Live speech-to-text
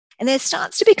And there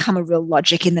starts to become a real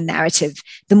logic in the narrative.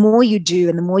 The more you do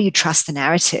and the more you trust the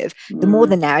narrative, the more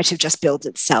the narrative just builds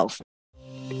itself.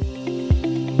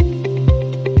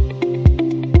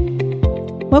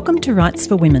 Welcome to Rights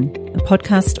for Women, a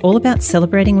podcast all about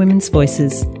celebrating women's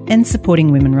voices and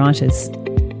supporting women writers.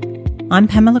 I'm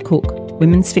Pamela Cook,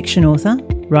 women's fiction author,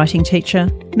 writing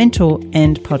teacher, mentor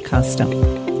and podcaster.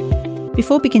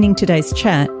 Before beginning today's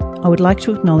chat, I would like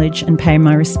to acknowledge and pay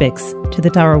my respects to the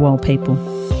Dharawal people,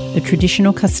 the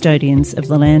traditional custodians of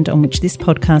the land on which this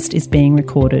podcast is being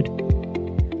recorded,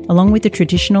 along with the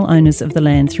traditional owners of the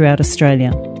land throughout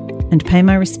Australia, and pay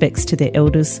my respects to their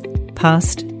elders,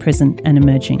 past, present and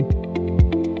emerging.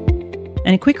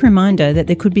 And a quick reminder that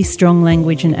there could be strong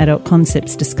language and adult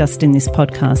concepts discussed in this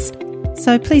podcast,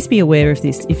 so please be aware of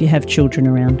this if you have children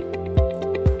around.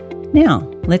 Now,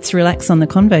 let's relax on the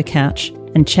convo couch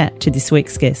and chat to this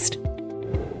week's guest.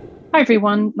 Hi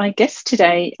everyone, my guest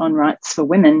today on Rights for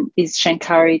Women is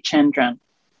Shankari Chandran.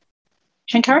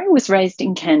 Shankari was raised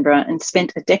in Canberra and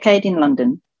spent a decade in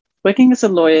London, working as a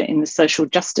lawyer in the social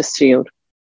justice field.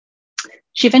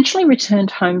 She eventually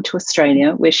returned home to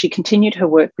Australia, where she continued her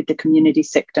work with the community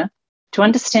sector to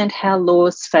understand how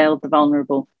laws failed the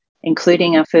vulnerable,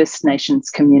 including our First Nations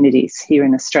communities here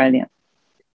in Australia.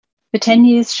 For 10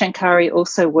 years, Shankari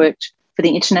also worked for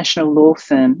the international law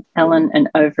firm Allen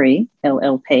 & Overy,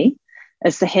 LLP,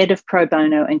 as the head of pro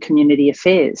bono and community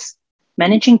affairs,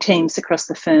 managing teams across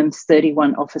the firm's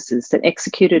 31 offices that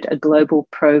executed a global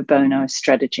pro bono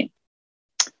strategy.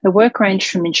 Her work ranged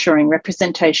from ensuring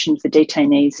representation for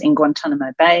detainees in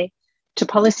Guantanamo Bay to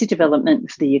policy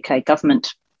development for the UK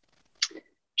government.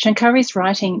 Shankari's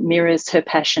writing mirrors her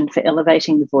passion for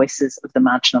elevating the voices of the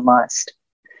marginalised.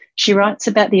 She writes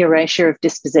about the erasure of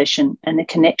dispossession and the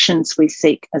connections we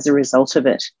seek as a result of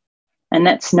it. And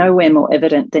that's nowhere more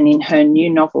evident than in her new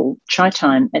novel, Chai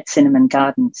Time at Cinnamon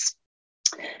Gardens.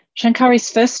 Shankari's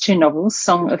first two novels,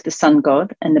 Song of the Sun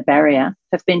God and The Barrier,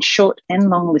 have been short and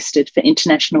long listed for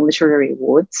international literary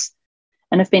awards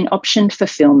and have been optioned for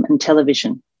film and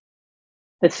television.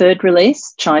 The third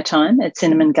release, Chai Time at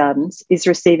Cinnamon Gardens, is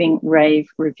receiving rave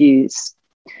reviews.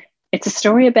 It's a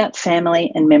story about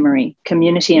family and memory,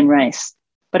 community and race,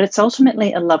 but it's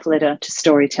ultimately a love letter to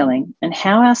storytelling and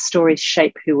how our stories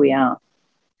shape who we are.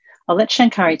 I'll let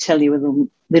Shankari tell you a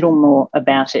little more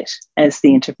about it as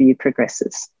the interview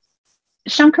progresses.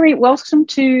 Shankari, welcome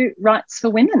to Rights for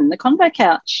Women, the Convo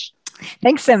Couch.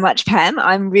 Thanks so much, Pam.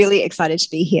 I'm really excited to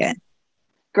be here.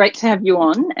 Great to have you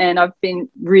on, and I've been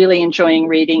really enjoying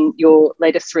reading your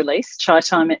latest release, Chai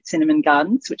Time at Cinnamon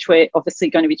Gardens, which we're obviously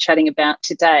going to be chatting about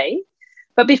today.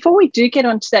 But before we do get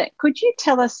onto that, could you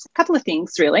tell us a couple of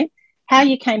things, really, how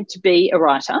you came to be a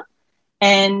writer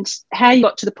and how you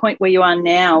got to the point where you are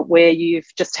now, where you've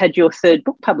just had your third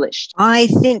book published? I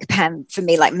think, Pam, for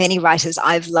me, like many writers,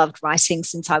 I've loved writing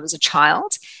since I was a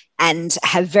child and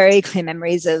have very clear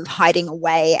memories of hiding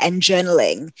away and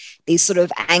journaling these sort of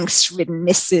angst-ridden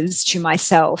missives to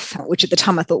myself, which at the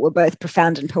time I thought were both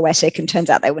profound and poetic, and turns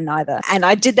out they were neither. And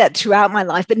I did that throughout my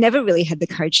life, but never really had the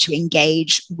courage to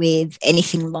engage with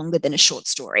anything longer than a short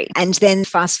story. And then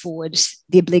fast forward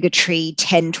the obligatory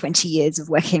 10, 20 years of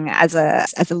working as a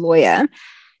lawyer,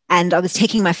 and I was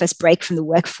taking my first break from the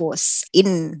workforce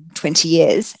in 20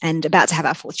 years and about to have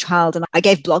our fourth child. And I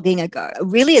gave blogging a go,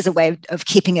 really as a way of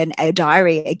keeping a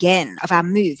diary again of our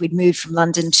move. We'd moved from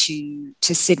London to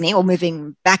Sydney, or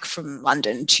moving back from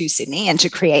London to Sydney, and to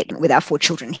create with our four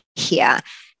children here.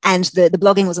 And the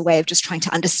blogging was a way of just trying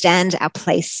to understand our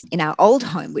place in our old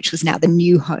home, which was now the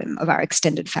new home of our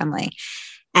extended family.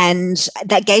 And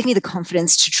that gave me the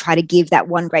confidence to try to give that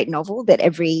one great novel that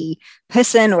every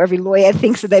person or every lawyer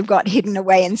thinks that they've got hidden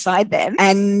away inside them.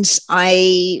 And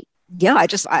I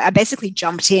basically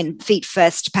jumped in feet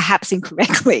first, perhaps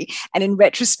incorrectly, and in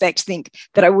retrospect think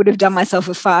that I would have done myself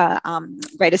a far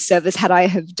greater service had I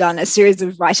have done a series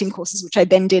of writing courses, which I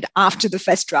then did after the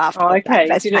first draft of that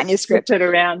first manuscript. It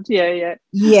around, yeah.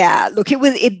 Yeah, look,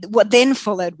 what then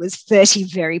followed was 30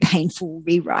 very painful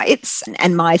rewrites,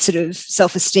 and my sort of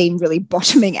self-esteem really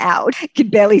bottoming out.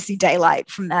 Could barely see daylight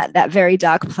from that very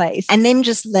dark place, and then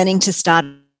just learning to start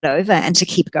over and to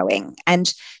keep going.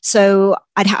 And so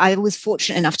I was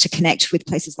fortunate enough to connect with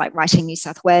places like Writing New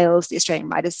South Wales, the Australian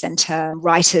Writers Centre,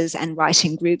 writers and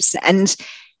writing groups, and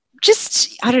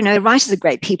just, I don't know, writers are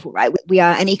great people, right? We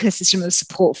are an ecosystem of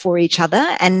support for each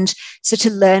other. And so to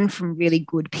learn from really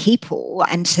good people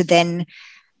and to then,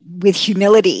 with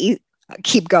humility,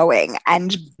 keep going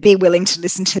and be willing to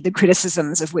listen to the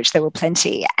criticisms, of which there were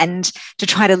plenty, and to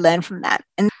try to learn from that.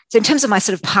 And So in terms of my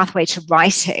sort of pathway to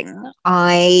writing,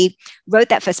 I wrote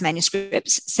that first manuscript,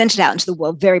 sent it out into the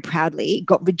world very proudly,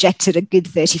 got rejected a good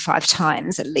 35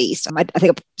 times at least. I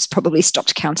think I probably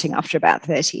stopped counting after about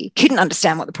 30. Couldn't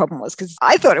understand what the problem was because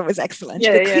I thought it was excellent,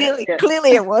 but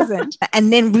clearly it wasn't.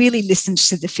 And then really listened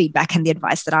to the feedback and the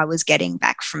advice that I was getting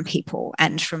back from people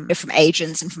and from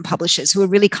agents and from publishers who were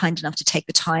really kind enough to take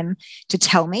the time to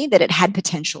tell me that it had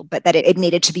potential, but that it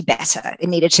needed to be better. It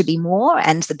needed to be more,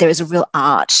 and that there is a real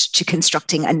art to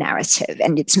constructing a narrative.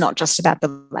 And it's not just about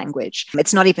the language.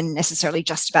 It's not even necessarily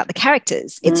just about the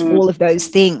characters. It's all of those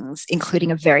things,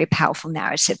 including a very powerful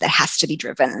narrative that has to be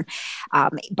driven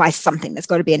by something. There's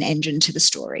got to be an engine to the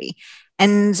story.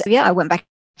 And I went back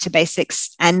to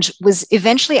basics and was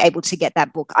eventually able to get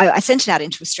that book. I sent it out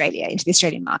into Australia, into the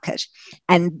Australian market.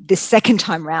 And the second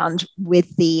time round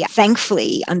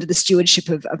thankfully under the stewardship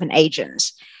of an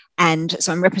agent. And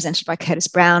so I'm represented by Curtis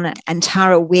Brown and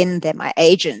Tara Wynn. They're my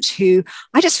agent, who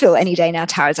I just feel any day now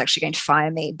Tara's actually going to fire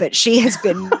me, but she has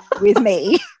been with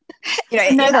me. I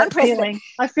know that feeling.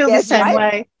 I feel the same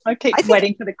way. I keep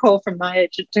waiting for the call from my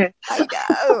agent too.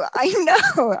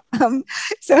 I know.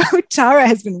 So Tara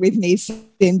has been with me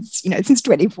since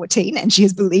 2014, and she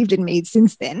has believed in me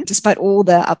since then, despite all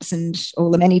the ups and all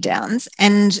the many downs.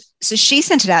 And so she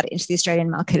sent it out into the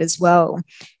Australian market as well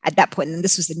at that point, and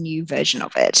this was the new version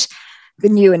of it, the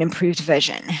new and improved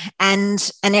version.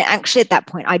 And actually at that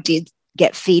point I did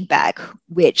get feedback,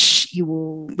 which you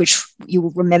will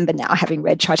remember now, having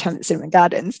read Chai Time at the Cinnamon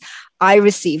Gardens. I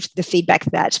received the feedback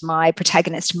that my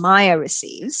protagonist Maya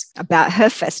receives about her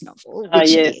first novel,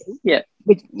 which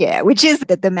is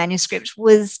that the manuscript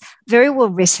was very well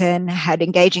written, had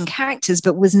engaging characters,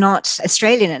 but was not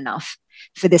Australian enough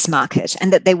for this market,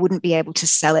 and that they wouldn't be able to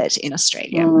sell it in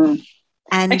Australia.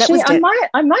 And actually,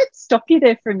 I might stop you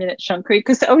there for a minute, Shankari,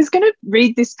 because I was going to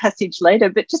read this passage later,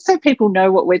 but just so people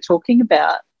know what we're talking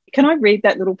about, can I read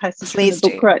that little passage from the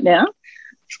book right now?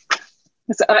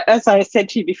 As I said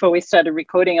to you before we started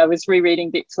recording, I was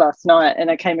rereading bits last night and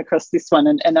I came across this one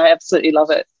and I absolutely love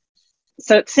it.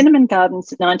 So it's Cinnamon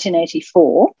Gardens,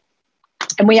 1984,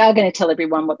 and we are going to tell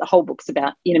everyone what the whole book's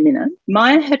about in a minute.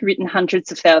 Maya had written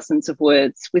hundreds of thousands of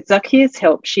words. With Zakir's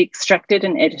help, she extracted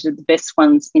and edited the best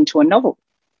ones into a novel.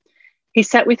 He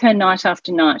sat with her night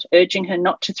after night, urging her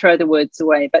not to throw the words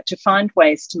away, but to find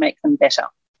ways to make them better.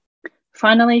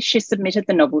 Finally, she submitted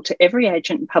the novel to every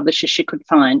agent and publisher she could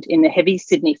find in the heavy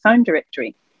Sydney phone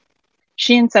directory.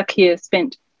 She and Zakir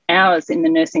spent hours in the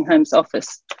nursing home's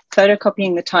office,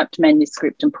 photocopying the typed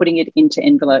manuscript and putting it into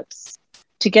envelopes.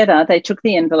 Together, they took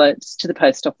the envelopes to the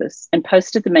post office and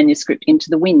posted the manuscript into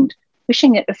the wind,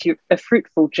 wishing it a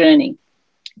fruitful journey.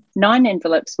 9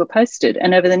 envelopes were posted,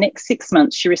 and over the next 6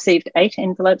 months, she received 8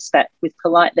 envelopes back with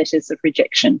polite letters of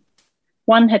rejection.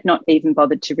 One had not even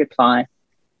bothered to reply.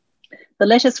 The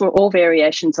letters were all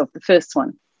variations of the first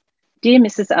one. Dear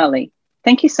Mrs. Ali,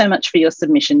 thank you so much for your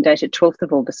submission dated 12th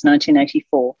of August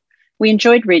 1984. We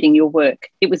enjoyed reading your work.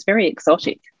 It was very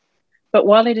exotic. But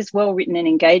while it is well written and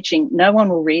engaging, no one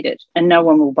will read it and no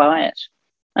one will buy it.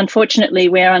 Unfortunately,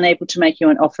 we are unable to make you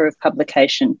an offer of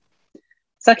publication.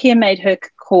 Zakir made her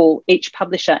call each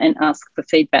publisher and ask for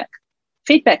feedback.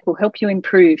 Feedback will help you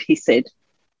improve, he said.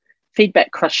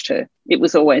 Feedback crushed her. It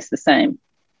was always the same.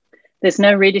 There's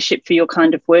no readership for your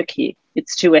kind of work here.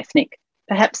 It's too ethnic.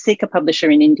 Perhaps seek a publisher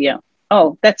in India.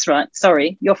 Oh, that's right.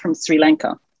 Sorry, you're from Sri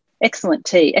Lanka. Excellent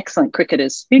tea, excellent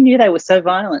cricketers. Who knew they were so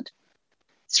violent?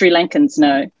 Sri Lankans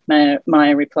know,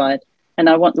 Maya replied, and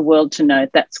I want the world to know.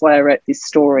 That's why I wrote this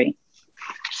story.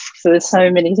 So there's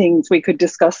so many things we could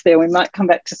discuss there. We might come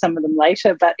back to some of them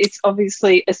later, but it's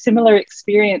obviously a similar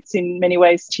experience in many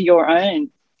ways to your own.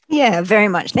 Yeah, very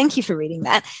much. Thank you for reading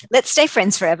that. Let's stay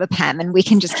friends forever, Pam, and we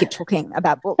can just keep talking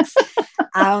about books.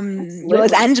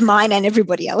 Yours and mine and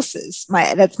everybody else's.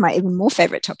 That's my even more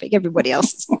favourite topic, everybody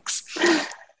else's books.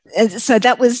 So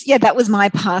that was my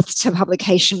path to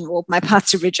publication, or my path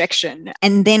to rejection.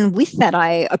 And then with that,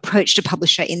 I approached a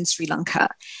publisher in Sri Lanka,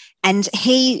 and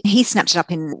he snapped it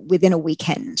up within a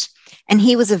weekend. And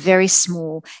he was a very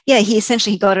small, he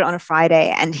essentially got it on a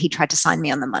Friday and he tried to sign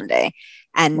me on the Monday.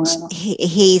 And wow.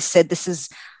 he said, this is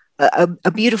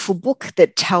a beautiful book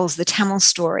that tells the Tamil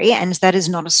story, and that is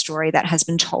not a story that has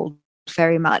been told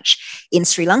very much in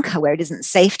Sri Lanka, where it isn't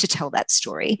safe to tell that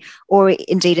story, or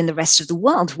indeed in the rest of the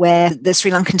world, where the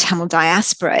Sri Lankan Tamil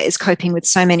diaspora is coping with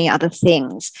so many other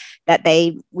things that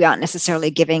we aren't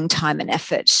necessarily giving time and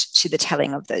effort to the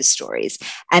telling of those stories.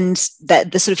 And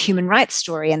the sort of human rights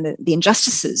story and the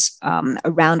injustices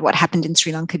around what happened in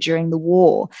Sri Lanka during the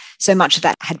war, so much of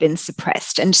that had been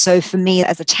suppressed. And so for me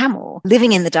as a Tamil,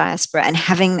 living in the diaspora and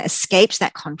having escaped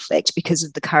that conflict because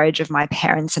of the courage of my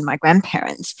parents and my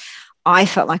grandparents, I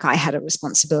felt like I had a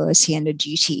responsibility and a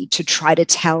duty to try to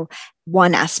tell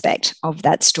one aspect of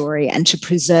that story and to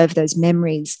preserve those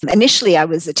memories. Initially, I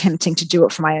was attempting to do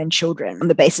it for my own children on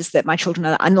the basis that my children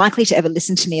are unlikely to ever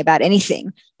listen to me about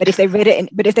anything. But if they read it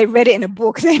in a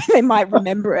book, they might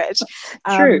remember it.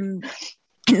 True.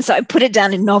 And so I put it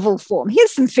down in novel form.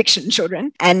 Here's some fiction,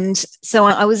 children. And so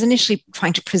I was initially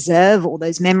trying to preserve all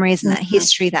those memories and that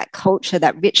history, that culture,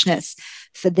 that richness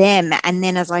for them. And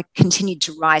then as I continued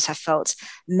to write, I felt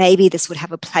maybe this would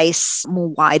have a place more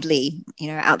widely,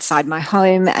 outside my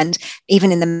home and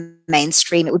even in the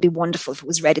mainstream. It would be wonderful if it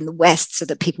was read in the West so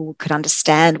that people could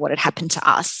understand what had happened to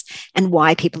us and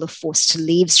why people are forced to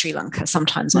leave Sri Lanka,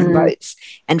 sometimes on boats,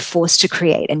 and forced to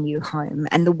create a new home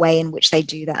and the way in which they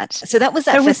do that. So that was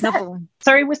that first novel.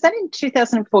 Sorry, was that in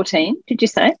 2014, did you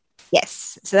say?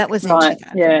 Yes. So that was in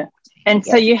 2014. Yeah. And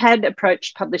so you had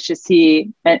approached publishers here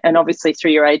and obviously through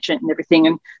your agent and everything.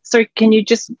 And so can you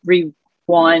just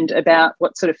rewind about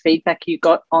what sort of feedback you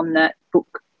got on that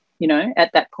book,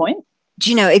 at that point? Do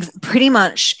you know pretty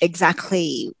much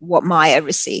exactly what Maya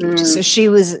received?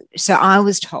 So I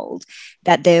was told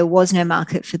that there was no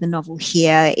market for the novel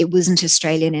here. It wasn't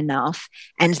Australian enough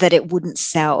and that it wouldn't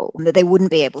sell, that they wouldn't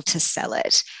be able to sell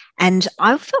it. And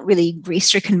I felt really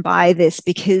grief-stricken by this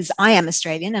because I am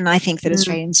Australian and I think that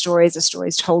Australian stories are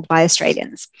stories told by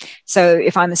Australians. So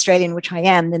if I'm Australian, which I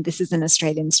am, then this is an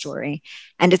Australian story.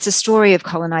 And it's a story of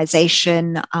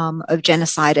colonization, of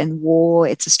genocide and war.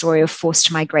 It's a story of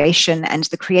forced migration and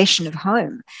the creation of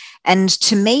home. And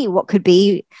to me, what could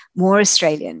be more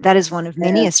Australian? That is one of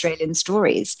many Australian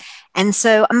stories. And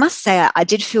so I must say, I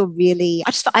did feel I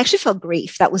actually felt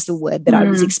grief. That was the word that I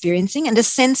was experiencing, and a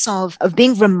sense of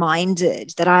being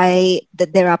reminded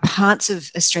that there are parts of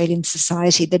Australian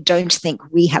society that don't think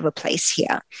we have a place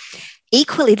here.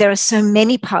 Equally, there are so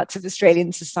many parts of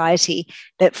Australian society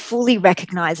that fully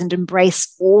recognize and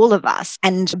embrace all of us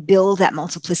and build that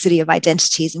multiplicity of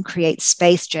identities and create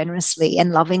space generously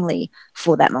and lovingly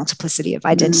for that multiplicity of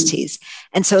identities.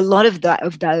 And so a lot of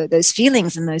those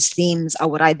feelings and those themes are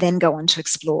what I then go on to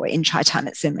explore in Chai Time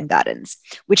at Cinema Gardens,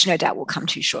 which no doubt we'll come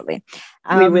to shortly.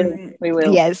 We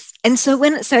will. Yes. And so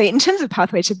in terms of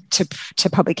pathway to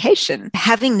publication,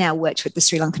 having now worked with the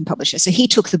Sri Lankan publisher, so he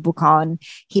took the book on,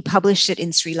 he published it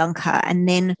in Sri Lanka and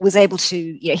then was able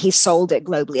to, he sold it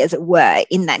globally, as it were,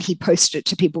 in that he posted it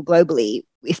to people globally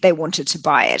if they wanted to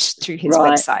buy it through his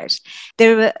website.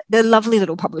 They're a lovely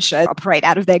little publisher, operate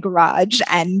out of their garage,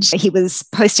 and he was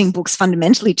posting books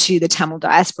fundamentally to the Tamil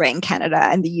diaspora in Canada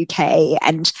and the UK,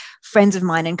 and friends of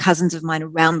mine and cousins of mine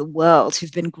around the world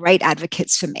who've been great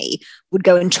advocates for me would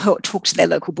go and talk to their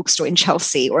local bookstore in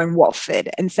Chelsea or in Watford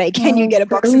and say, can you get a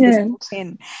box of this book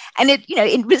in? And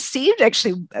it received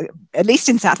actually, at least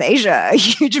in South Asia, a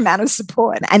huge amount of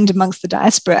support and amongst the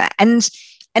diaspora.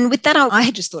 And with that, I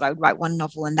had just thought I would write one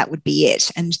novel and that would be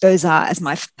it. And those are, as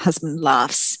my husband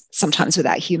laughs, sometimes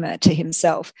without humor to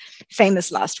himself,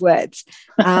 famous last words.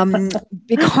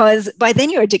 Because by then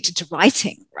you're addicted to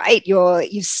writing, right?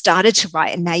 You've started to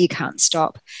write and now you can't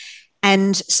stop.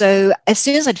 And so as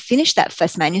soon as I'd finished that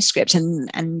first manuscript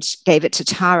and gave it to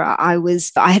Tara,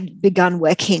 I had begun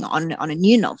working on a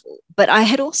new novel. But I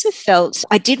had also felt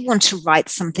I did want to write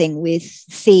something with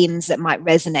themes that might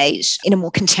resonate in a more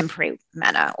contemporary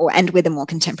manner and with a more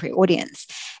contemporary audience.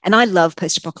 And I love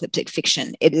post-apocalyptic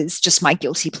fiction. It is just my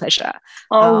guilty pleasure.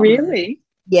 Oh, really?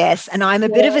 Yes. And I'm a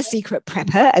bit of a secret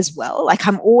prepper as well. Like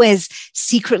I'm always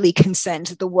secretly concerned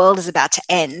that the world is about to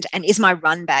end. And is my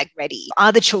run bag ready?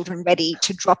 Are the children ready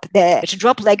to drop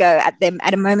Lego at them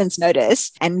at a moment's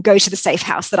notice and go to the safe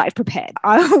house that I've prepared?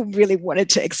 I really wanted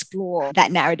to explore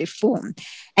that narrative form.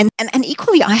 And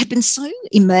equally, I had been so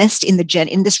immersed in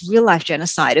this real life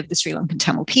genocide of the Sri Lankan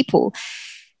Tamil people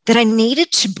that I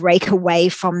needed to break away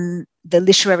from the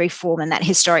literary form and that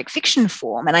historic fiction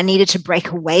form. And I needed to break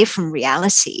away from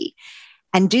reality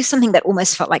and do something that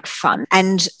almost felt like fun.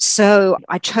 And so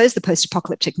I chose the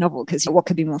post-apocalyptic novel because what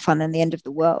could be more fun than the end of the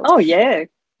world? Oh, yeah.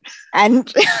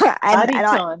 And, Party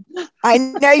time. I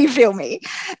know you feel me.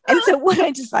 And so what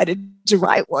I decided to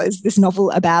write was this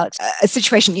novel about a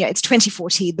situation, it's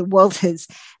 2040, the world has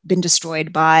been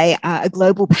destroyed by a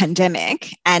global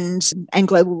pandemic and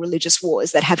global religious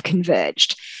wars that have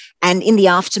converged. And in the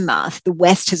aftermath, the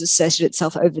West has asserted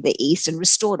itself over the East and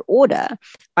restored order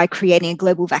by creating a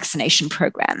global vaccination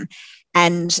program.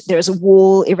 And there is a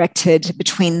wall erected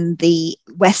between the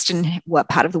Western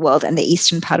part of the world and the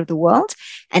Eastern part of the world.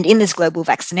 And in this global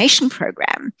vaccination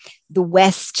program, the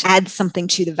West adds something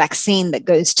to the vaccine that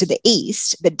goes to the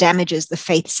East that damages the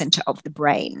faith center of the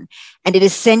brain. And it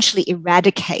essentially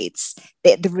eradicates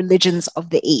the religions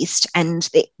of the East and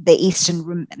the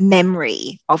Eastern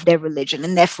memory of their religion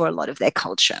and therefore a lot of their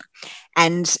culture.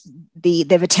 And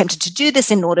they've attempted to do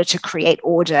this in order to create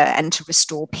order and to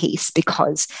restore peace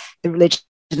because the religions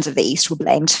of the East were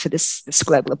blamed for this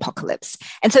global apocalypse.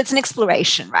 And so it's an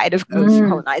exploration, right, of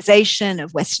colonization,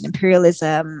 of Western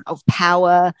imperialism, of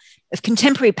power, of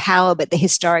contemporary power, but the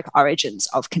historic origins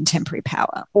of contemporary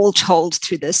power, all told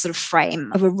through the sort of frame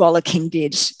of a rollicking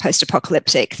bid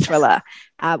post-apocalyptic thriller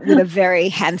with a very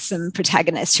handsome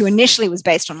protagonist who initially was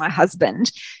based on my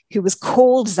husband, who was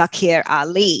called Zakir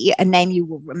Ali, a name you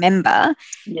will remember.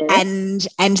 Yes.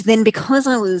 And then because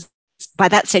I was, by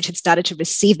that stage, had started to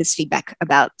receive this feedback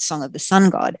about Song of the Sun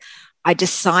God, I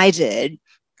decided,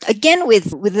 again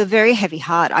with a very heavy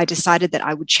heart, I decided that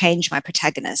I would change my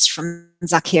protagonist from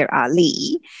Zakir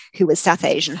Ali, who was South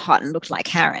Asian, hot and looked like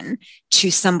Harren,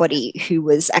 to somebody who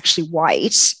was actually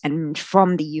white and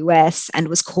from the US and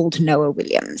was called Noah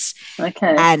Williams.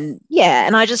 Okay. And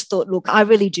I just thought, look, I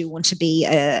really do want to be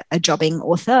a jobbing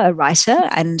author, a writer,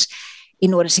 and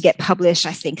in order to get published,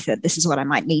 I think that this is what I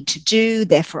might need to do.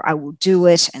 Therefore, I will do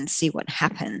it and see what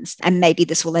happens. And maybe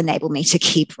this will enable me to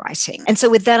keep writing. And so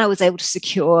with that, I was able to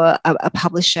secure a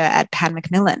publisher at Pan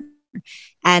Macmillan.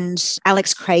 And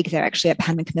Alex Craig there actually at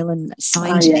Pan Macmillan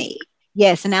signed me.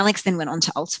 Yes, and Alex then went on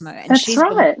to Ultimo. And That's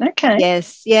right, okay.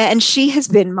 Yes, yeah, and she has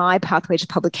been my pathway to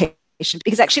publication,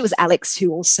 because actually it was Alex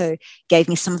who also gave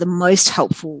me some of the most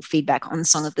helpful feedback on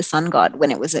Song of the Sun God when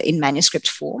it was in manuscript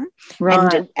form.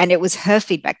 Right. And it was her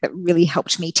feedback that really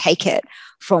helped me take it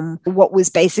from what was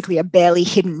basically a barely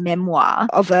hidden memoir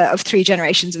of 3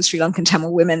 generations of Sri Lankan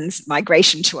Tamil women's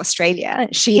migration to Australia.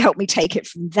 She helped me take it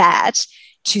from that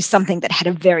to something that had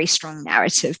a very strong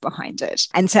narrative behind it.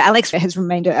 And so Alex has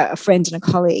remained a friend and a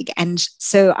colleague. And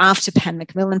so after Pan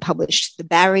Macmillan published The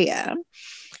Barrier,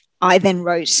 I then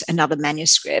wrote another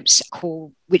manuscript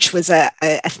which was a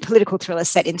political thriller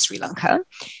set in Sri Lanka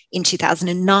in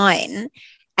 2009.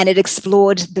 And it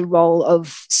explored the role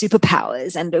of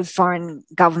superpowers and of foreign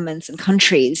governments and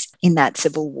countries in that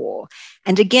civil war.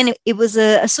 And again, it was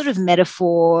a sort of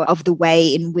metaphor of the way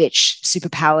in which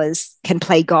superpowers can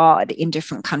play God in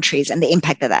different countries and the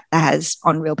impact that has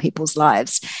on real people's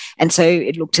lives. And so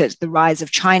it looked at the rise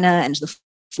of China and the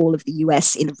fall of the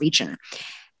US in the region.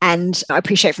 And I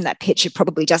appreciate from that pitch, it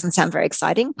probably doesn't sound very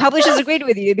exciting. Publishers agreed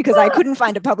with you because I couldn't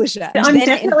find a publisher. I'm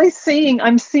definitely seeing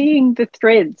the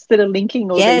threads that are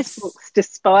linking all these books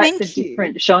despite the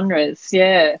different genres.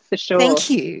 Yeah, for sure.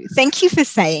 Thank you. Thank you for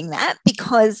saying that,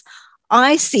 because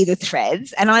I see the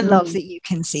threads and I love that you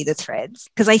can see the threads,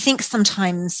 because I think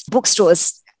sometimes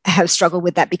bookstores have struggled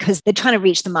with that because they're trying to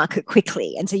reach the market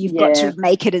quickly, and so you've got to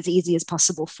make it as easy as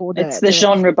possible for the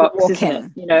genre box, isn't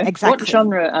it? You know, exactly. What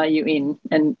genre are you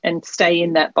in, and stay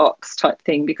in that box type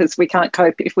thing, because we can't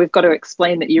cope if we've got to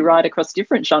explain that you write across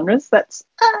different genres. That's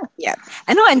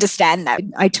and I understand that.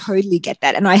 I totally get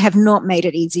that, and I have not made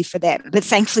it easy for them, but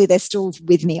thankfully they're still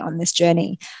with me on this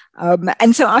journey.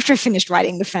 And so after I finished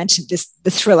writing the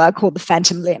thriller called The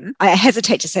Phantom Limb, I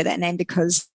hesitate to say that name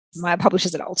because my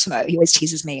publisher's at Ultimo. He always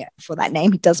teases me for that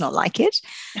name. He does not like it.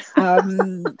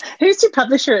 Who's your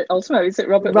publisher at Ultimo? Is it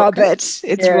Robert? Robert.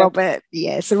 It's Robert.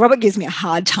 Yeah. So Robert gives me a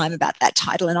hard time about that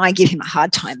title, and I give him a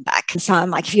hard time back. So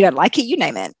I'm like, if you don't like it, you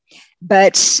name it.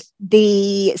 But so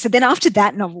then after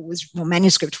that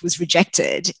manuscript was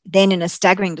rejected, then in a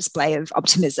staggering display of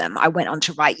optimism, I went on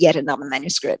to write yet another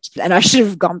manuscript. And I should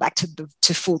have gone back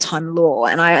to full-time law.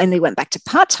 And I only went back to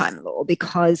part-time law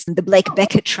because the Blake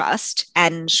Beckett Trust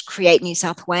and Create New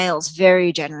South Wales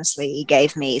very generously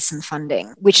gave me some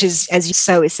funding, which is, as you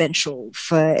so essential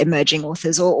for emerging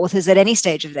authors or authors at any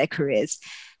stage of their careers.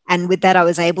 And with that, I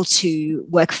was able to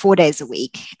work 4 days a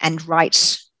week and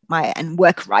write my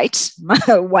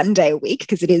 1 day a week,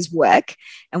 because it is work,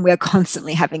 and we're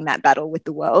constantly having that battle with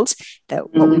the world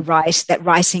that what we write, that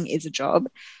writing is a job.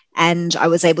 And I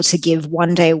was able to give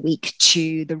 1 day a week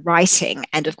to the writing,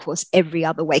 and of course every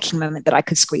other waking moment that I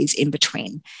could squeeze in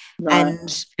between.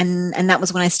 Right. And that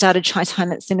was when I started Chai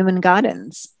Time at Cinnamon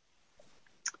Gardens.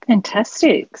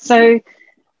 Fantastic. So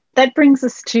that brings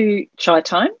us to Chai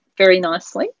Time very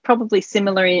nicely, probably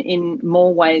similar in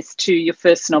more ways to your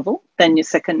first novel than your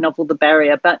second novel, The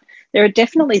Barrier. But there are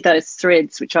definitely those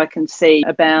threads which I can see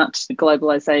about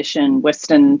globalisation,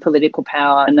 Western political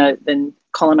power, and then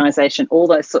colonisation, all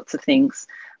those sorts of things.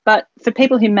 But for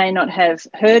people who may not have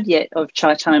heard yet of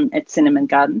Chai Time at Cinnamon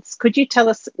Gardens, could you tell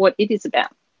us what it is about?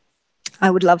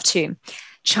 I would love to.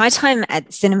 Chai Time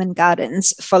at Cinnamon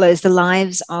Gardens follows the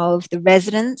lives of the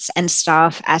residents and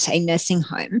staff at a nursing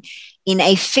home in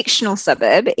a fictional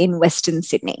suburb in Western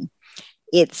Sydney.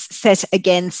 It's set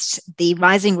against the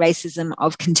rising racism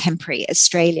of contemporary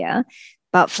Australia,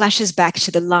 but flashes back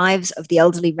to the lives of the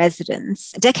elderly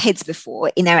residents decades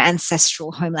before in our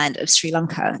ancestral homeland of Sri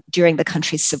Lanka during the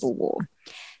country's civil war.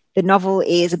 The novel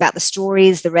is about the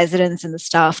stories the residents and the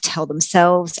staff tell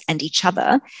themselves and each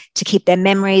other to keep their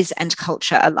memories and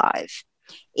culture alive.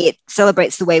 It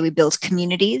celebrates the way we build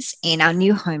communities in our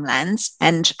new homelands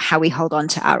and how we hold on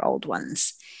to our old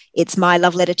ones. It's my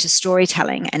love letter to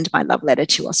storytelling and my love letter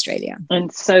to Australia.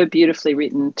 And so beautifully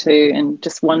written too, and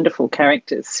just wonderful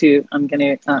characters who I'm going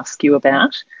to ask you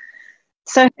about.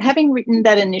 So having written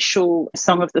that initial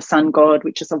Song of the Sun God,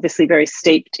 which is obviously very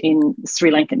steeped in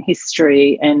Sri Lankan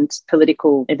history and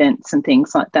political events and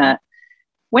things like that,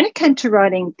 when it came to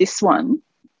writing this one,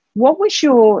 what was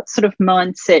your sort of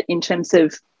mindset in terms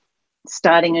of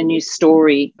starting a new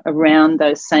story around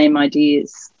those same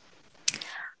ideas?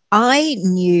 I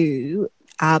knew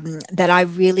that I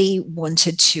really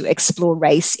wanted to explore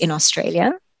race in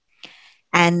Australia.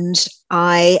 And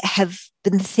I have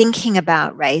been thinking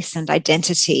about race and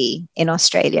identity in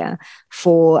Australia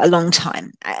for a long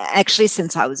time, actually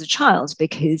since I was a child,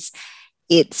 because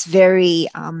it's very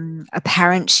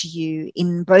apparent to you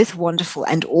in both wonderful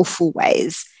and awful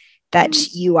ways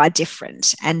that you are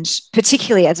different. And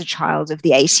particularly as a child of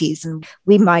the 80s, and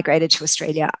we migrated to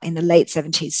Australia in the late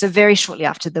 70s, so very shortly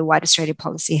after the White Australia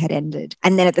policy had ended.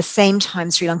 And then at the same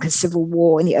time, Sri Lanka's civil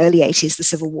war in the early 80s, the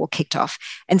civil war kicked off.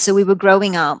 And so we were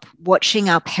growing up watching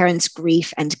our parents'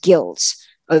 grief and guilt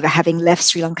over having left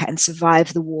Sri Lanka and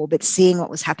survived the war, but seeing what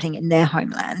was happening in their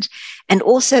homeland, and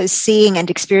also seeing and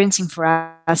experiencing for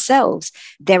ourselves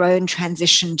their own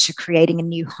transition to creating a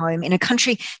new home in a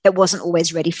country that wasn't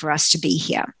always ready for us to be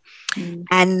here.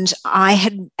 And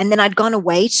then I'd gone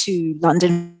away to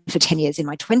London for 10 years in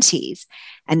my 20s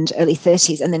and early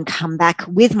 30s, and then come back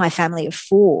with my family of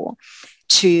four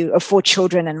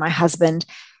children and my husband,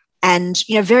 and,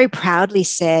 very proudly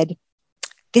said,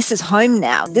 this is home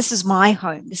now. This is my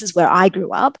home. This is where I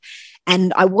grew up,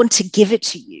 and I want to give it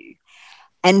to you.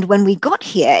 And when we got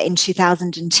here in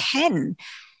 2010,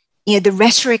 the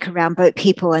rhetoric around boat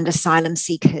people and asylum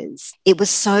seekers, it was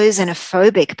so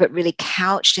xenophobic, but really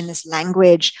couched in this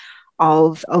language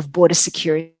of border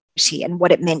security and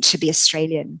what it meant to be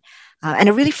Australian, and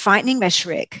a really frightening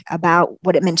rhetoric about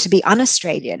what it meant to be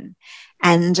un-Australian,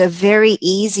 and a very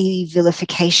easy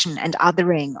vilification and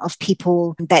othering of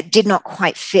people that did not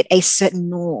quite fit a certain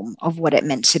norm of what it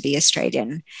meant to be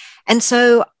Australian. And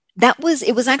so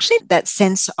it was actually that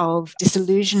sense of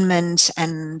disillusionment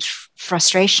and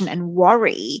frustration and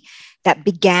worry that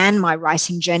began my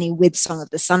writing journey with Song of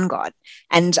the Sun God.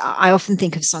 And I often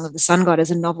think of Song of the Sun God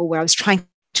as a novel where I was trying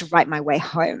to write my way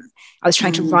home. I was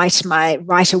trying to write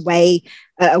a way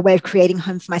of creating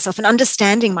home for myself and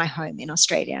understanding my home in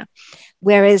Australia.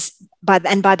 Whereas by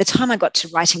the time I got to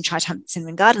writing Chai Time at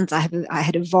Cinnamon Gardens, I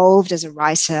had evolved as a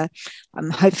writer,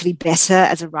 hopefully better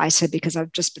as a writer, because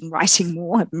I've just been writing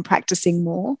more, I've been practicing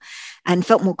more, and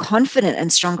felt more confident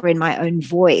and stronger in my own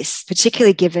voice,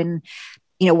 particularly given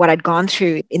what I'd gone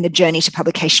through in the journey to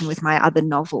publication with my other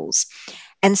novels.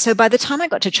 And so by the time I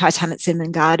got to Chai Time at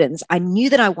Cinnamon Gardens, I knew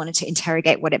that I wanted to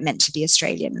interrogate what it meant to be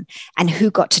Australian and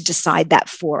who got to decide that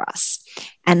for us.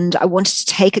 And I wanted to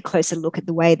take a closer look at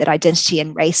the way that identity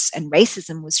and race and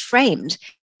racism was framed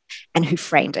and who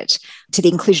framed it, to the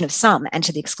inclusion of some and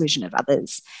to the exclusion of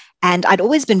others. And I'd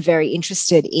always been very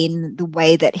interested in the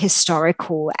way that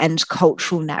historical and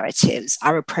cultural narratives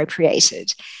are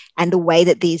appropriated, and the way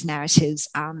that these narratives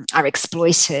are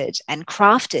exploited and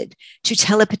crafted to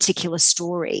tell a particular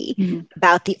story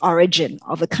about the origin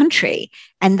of a country.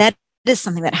 And that is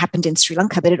something that happened in Sri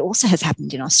Lanka, but it also has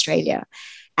happened in Australia.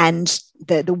 And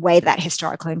the way that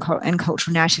historical and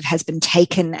cultural narrative has been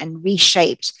taken and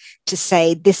reshaped to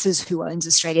say, this is who owns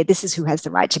Australia, this is who has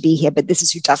the right to be here, but this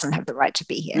is who doesn't have the right to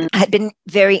be here. I had been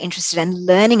very interested in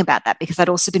learning about that because I'd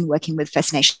also been working with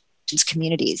First Nations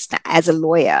communities as a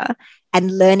lawyer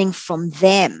and learning from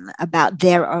them about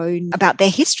their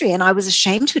history. And I was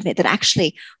ashamed to admit that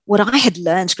actually what I had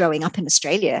learned growing up in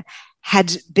Australia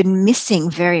had been missing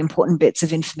very important bits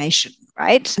of information,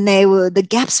 right? And the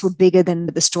gaps were bigger than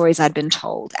the stories I'd been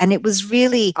told. And it was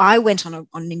really, I went on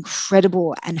an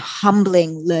incredible and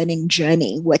humbling learning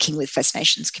journey working with First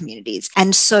Nations communities.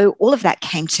 And so all of that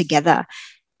came together.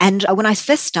 And when I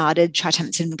first started Chinatime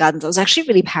at Cinnamon Gardens, I was actually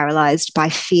really paralyzed by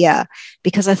fear,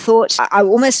 because I thought, I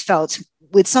almost felt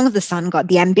with Song of the Sun God,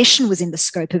 the ambition was in the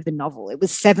scope of the novel. It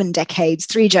was 7 decades,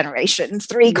 3 generations,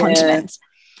 3 continents.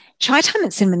 Chinatime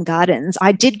at Cinnamon Gardens,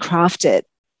 I did craft it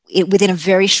within a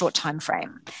very short time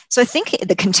frame. So I think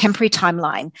the contemporary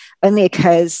timeline only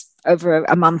occurs over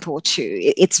a month or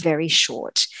 2. It's very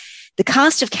short. The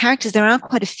cast of characters, there are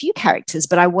quite a few characters,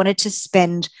 but I wanted to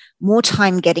spend more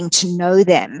time getting to know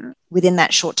them within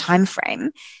that short time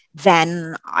frame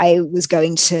than I was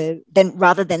going to,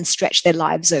 rather than stretch their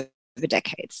lives over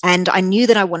decades. And I knew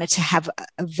that I wanted to have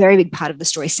a very big part of the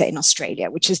story set in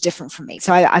Australia, which is different from me.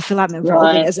 So I feel I'm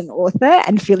evolving as an author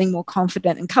and feeling more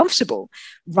confident and comfortable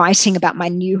writing about my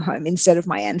new home instead of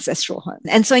my ancestral home.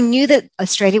 And so I knew that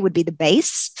Australia would be the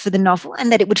base for the novel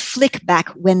and that it would flick back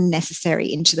when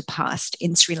necessary into the past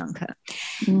in Sri Lanka.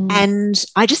 And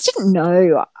I just didn't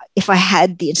know if I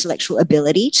had the intellectual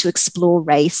ability to explore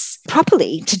race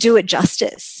properly, to do it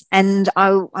justice. And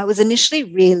I was initially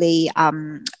really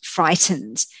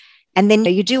frightened. And then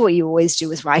you do what you always do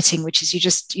with writing, which is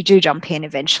you do jump in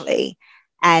eventually.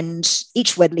 And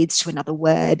each word leads to another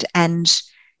word. And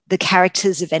the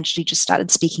characters eventually just started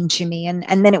speaking to me.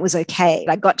 And then it was okay.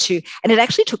 I got to, and it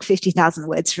actually took 50,000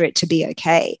 words for it to be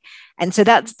okay. And so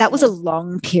that was a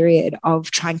long period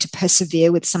of trying to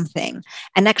persevere with something.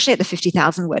 And actually at the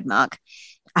 50,000 word mark,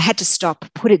 I had to stop,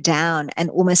 put it down, and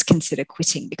almost consider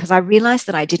quitting, because I realized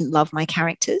that I didn't love my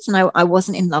characters and I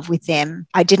wasn't in love with them.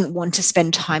 I didn't want to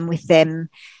spend time with them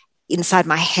inside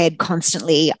my head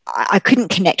constantly. I couldn't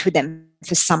connect with them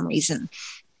for some reason.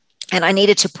 And I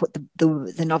needed to put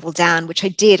the novel down, which I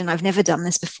did. And I've never done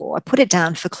this before. I put it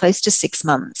down for close to 6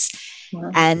 months. Wow.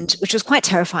 And which was quite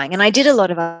terrifying. And I did a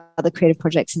lot of other creative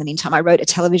projects in the meantime. I wrote a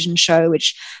television show,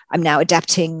 which I'm now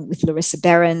adapting with Larissa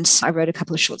Behrendt. I wrote a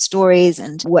couple of short stories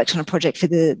and worked on a project for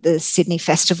the Sydney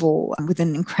Festival with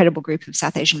an incredible group of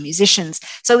South Asian musicians.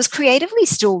 So I was creatively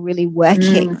still really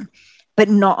working, but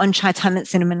not on Chinatime at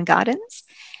Cinnamon Gardens.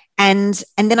 And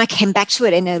then I came back to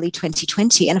it in early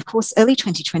 2020. And of course, early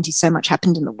 2020, so much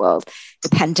happened in the world. The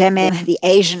pandemic, the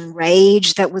Asian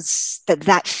rage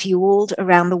that fueled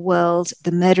around the world,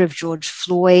 the murder of George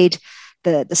Floyd,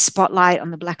 the spotlight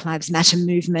on the Black Lives Matter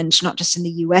movement, not just in the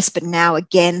US, but now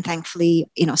again, thankfully,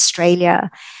 in Australia.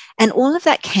 And all of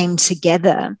that came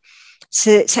together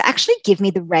to actually give me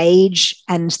the rage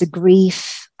and the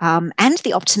grief and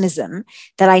the optimism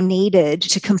that I needed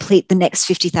to complete the next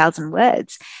 50,000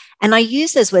 words. And I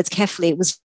used those words carefully. It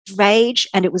was rage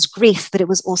and it was grief, but it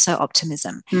was also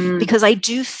optimism, because I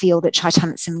do feel that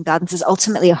Chinatime at Cinnamon Gardens is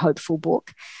ultimately a hopeful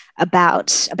book about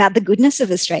the goodness of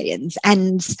Australians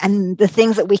and the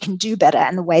things that we can do better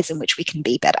and the ways in which we can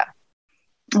be better.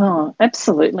 Oh,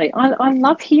 absolutely. I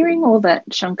love hearing all that,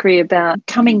 Shankari, about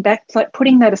coming back, like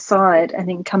putting that aside and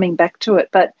then coming back to it,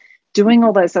 but doing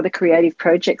all those other creative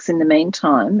projects in the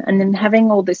meantime, and then having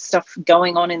all this stuff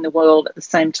going on in the world at the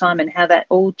same time, and how that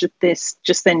all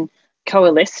just then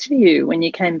coalesced for you when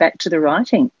you came back to the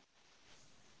writing.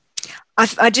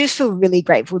 I do feel really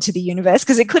grateful to the universe,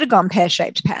 because it could have gone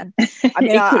pear-shaped, Pan. I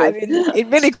mean, it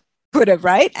really could have,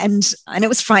 right? And it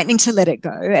was frightening to let it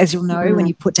go, as you'll know, when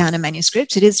you put down a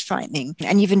manuscript. It is frightening,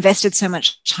 and you've invested so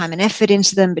much time and effort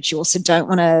into them, but you also don't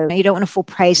want to fall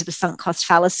prey to the sunk cost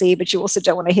fallacy, but you also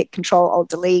don't want to hit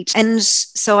Control-Alt-Delete. And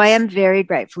so I am very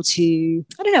grateful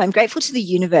I'm grateful to the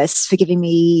universe for giving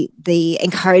me the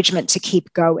encouragement to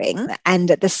keep going,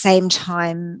 and at the same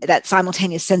time, that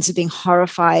simultaneous sense of being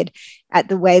horrified at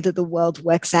the way that the world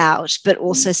works out, but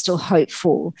also still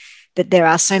hopeful that there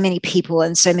are so many people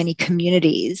and so many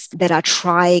communities that are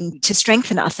trying to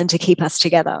strengthen us and to keep us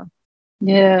together.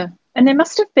 Yeah. And there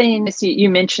must have been, as you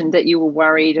mentioned, that you were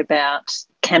worried about,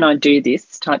 can I do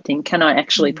this type thing? Can I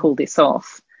actually pull this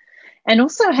off? And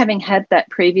also having had that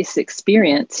previous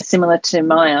experience, similar to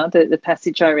Maya, the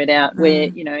passage I read out, where,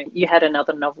 you had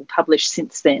another novel published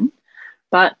since then.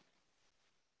 But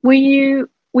were you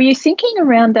thinking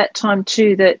around that time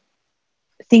too that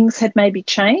things had maybe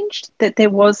changed, that there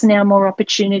was now more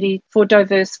opportunity for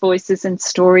diverse voices and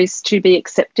stories to be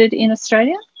accepted in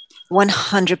Australia?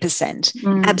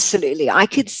 100%. Absolutely. I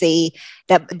could see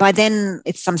that by then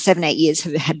it's some 7-8 years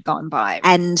had gone by,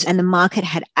 and the market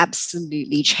had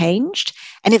absolutely changed.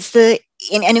 And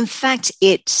in fact,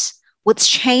 what's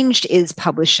changed is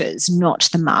publishers, not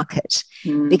the market,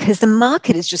 because the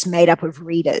market is just made up of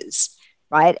readers.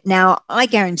 right? Now, I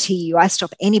guarantee you, I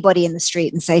stop anybody in the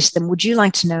street and say to them, would you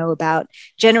like to know about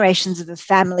generations of a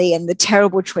family and the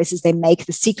terrible choices they make,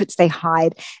 the secrets they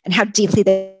hide, and how deeply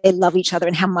they love each other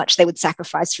and how much they would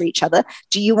sacrifice for each other?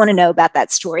 Do you want to know about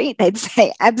that story? They'd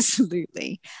say,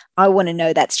 absolutely. I want to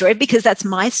know that story because that's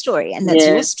my story and that's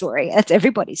your story. That's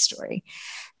everybody's story.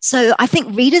 So I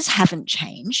think readers haven't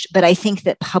changed, but I think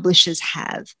that publishers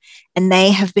have, and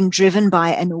they have been driven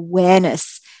by an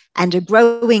awareness and a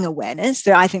growing awareness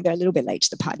that I think they're a little bit late to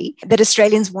the party, that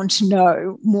Australians want to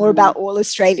know more about all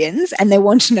Australians and they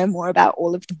want to know more about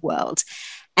all of the world.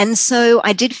 And so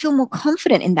I did feel more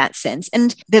confident in that sense.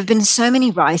 And there have been so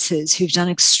many writers who've done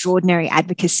extraordinary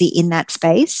advocacy in that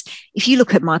space. If you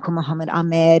look at Michael Muhammad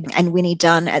Ahmed and Winnie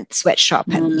Dunn at Sweatshop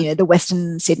and the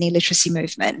Western Sydney literacy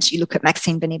movement, you look at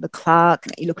Maxine Beneba-Clark,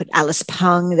 you look at Alice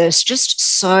Pung, there's just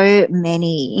so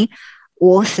many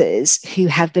authors who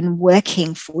have been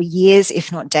working for years,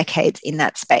 if not decades, in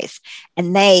that space.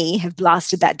 And they have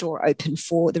blasted that door open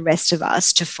for the rest of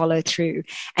us to follow through.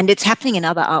 And it's happening in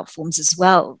other art forms as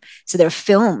well. So there are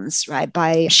films, right,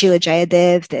 by Sheila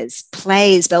Jayadev. There's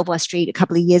plays. Belvoir Street a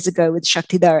couple of years ago with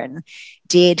Shakti Dharan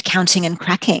did Counting and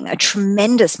Cracking, a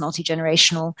tremendous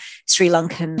multi-generational Sri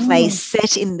Lankan play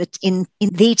set in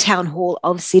the town hall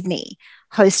of Sydney,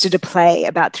 hosted a play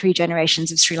about 3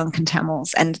 generations of Sri Lankan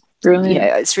Tamils and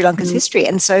Sri Lanka's history.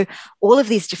 And so all of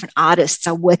these different artists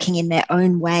are working in their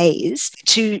own ways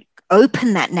to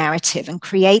open that narrative and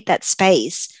create that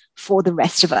space for the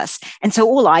rest of us. And so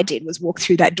all I did was walk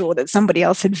through that door that somebody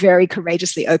else had very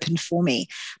courageously opened for me.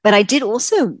 But I did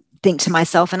also think to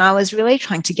myself, and I was really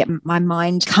trying to get my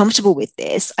mind comfortable with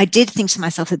this, I did think to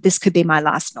myself that this could be my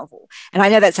last novel. And I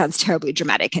know that sounds terribly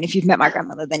dramatic. And if you've met my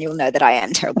grandmother, then you'll know that I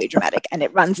am terribly dramatic and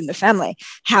it runs in the family.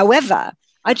 However,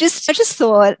 I just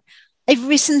thought, I've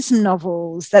written some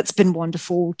novels. That's been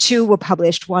wonderful. 2 were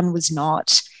published. 1 was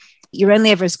not. You're only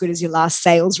ever as good as your last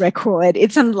sales record.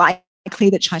 It's unlikely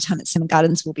that Chai Time at Seven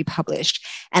Gardens will be published.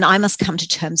 And I must come to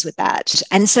terms with that.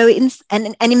 And so in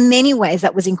many ways,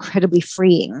 that was incredibly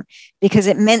freeing because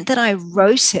it meant that I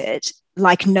wrote it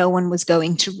like no one was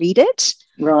going to read it.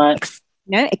 Right.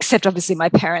 Except obviously my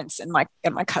parents and my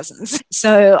cousins.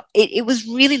 So it was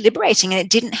really liberating, and it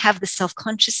didn't have the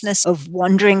self-consciousness of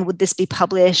wondering, would this be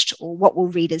published or what will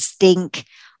readers think?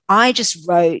 I just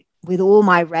wrote with all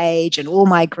my rage and all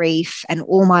my grief and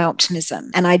all my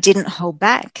optimism, and I didn't hold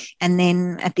back. And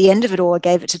then at the end of it all, I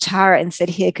gave it to Tara and said,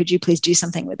 here, could you please do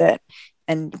something with it?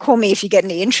 And call me if you get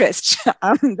any interest.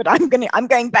 But I'm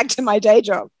going back to my day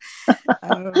job.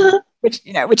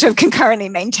 Which have concurrently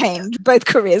maintained, both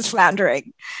careers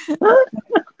floundering.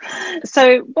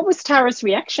 So what was Tara's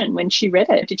reaction when she read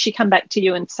it? Did she come back to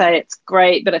you and say, it's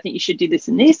great, but I think you should do this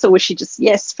and this? Or was she just,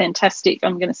 yes, fantastic,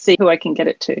 I'm going to see who I can get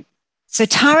it to? So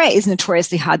Tara is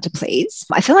notoriously hard to please.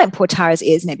 I feel like poor Tara's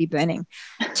ears may be burning.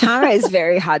 Tara is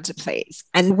very hard to please.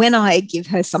 And when I give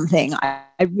her something, I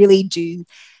really do,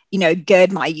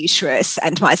 gird my uterus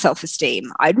and my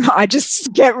self-esteem. I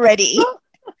just get ready.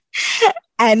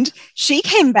 And she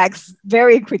came back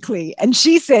very quickly and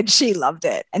she said she loved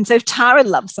it. And so if Tara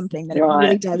loves something, then it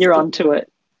really does. You're onto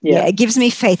it. Yeah, it gives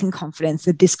me faith and confidence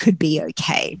that this could be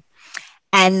okay.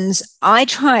 And I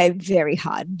try very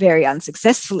hard, very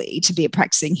unsuccessfully, to be a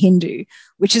practicing Hindu,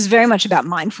 which is very much about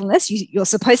mindfulness. You're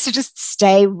supposed to just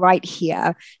stay right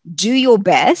here, do your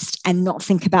best, and not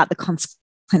think about the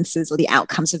consequences or the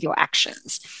outcomes of your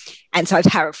actions. And so I've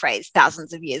paraphrased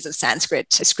thousands of years of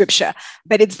Sanskrit scripture,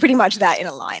 but it's pretty much that in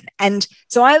a line. And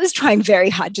so I was trying very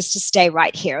hard just to stay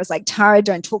right here. I was like, Tara,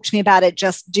 don't talk to me about it.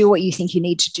 Just do what you think you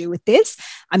need to do with this.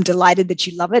 I'm delighted that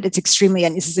you love it. It's extremely,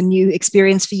 and this is a new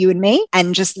experience for you and me.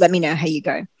 And just let me know how you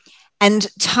go. And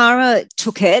Tara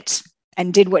took it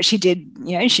and did what she did.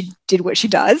 She did what she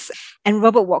does. And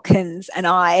Robert Watkins and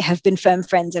I have been firm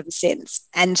friends ever since.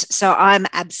 And so I'm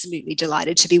absolutely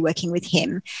delighted to be working with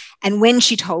him. And when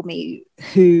she told me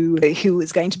who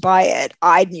was going to buy it,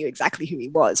 I knew exactly who he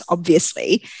was,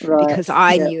 obviously, because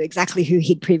I knew exactly who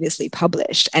he'd previously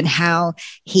published and how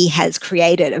he has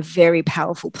created a very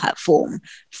powerful platform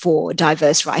for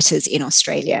diverse writers in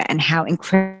Australia and how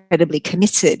incredibly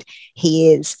committed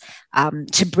he is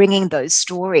to bringing those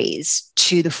stories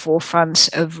to the forefront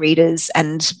of readers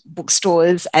and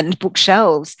bookstores and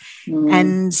bookshelves.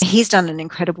 And he's done an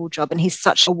incredible job, and he's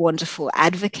such a wonderful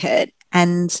advocate.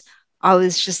 And I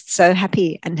was just so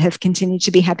happy and have continued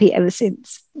to be happy ever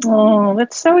since. Oh,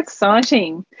 that's so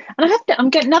exciting. And I'm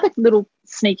getting another little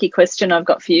sneaky question I've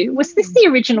got for you. Was this the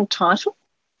original title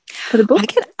for the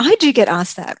book? I do get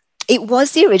asked that. It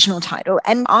was the original title.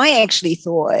 And I actually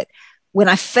thought when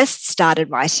I first started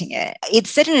writing it, it's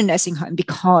set in a nursing home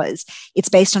because it's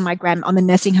based on on the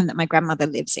nursing home that my grandmother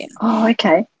lives in. Oh,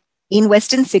 okay. In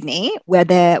Western Sydney, where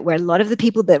a lot of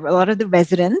the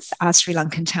residents are Sri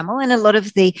Lankan Tamil, and a lot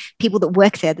of the people that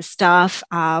work there, the staff,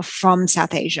 are from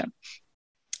South Asia.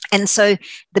 And so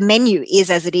the menu is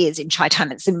as it is in Chai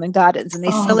Time at Cinnamon Gardens, and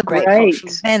they celebrate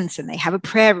cultural events, and they have a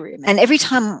prayer room. And every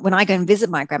time when I go and visit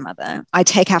my grandmother, I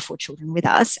take our 4 children with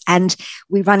us, and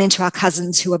we run into our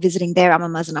cousins who are visiting their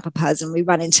amamas and apapas, and we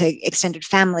run into extended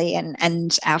family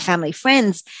and our family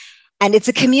friends. And it's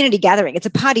a community gathering. It's a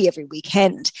party every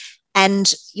weekend.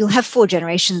 And you'll have 4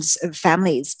 generations of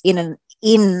families in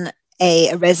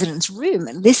a residence room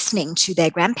listening to their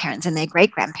grandparents and their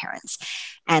great-grandparents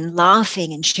and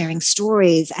laughing and sharing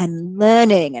stories and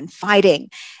learning and fighting.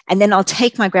 And then I'll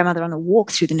take my grandmother on a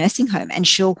walk through the nursing home, and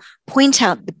she'll point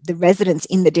out the residents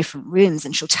in the different rooms,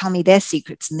 and she'll tell me their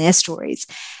secrets and their stories.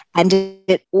 And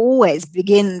it always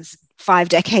begins 5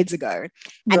 decades ago.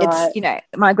 And it's,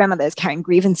 my grandmother is carrying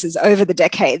grievances over the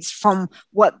decades from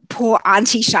what poor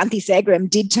Auntie Shanti Segram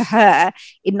did to her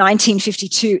in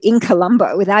 1952 in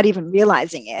Colombo without even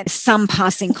realizing it. Some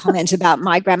passing comment about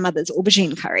my grandmother's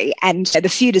aubergine curry, and the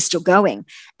feud is still going.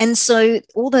 And so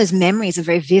all those memories are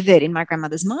very vivid in my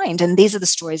grandmother's mind. And these are the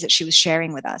stories that she was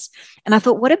sharing with us. And I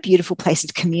thought, what a beautiful place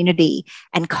of community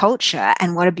and culture,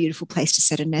 and what a beautiful place to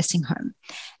set a nursing home.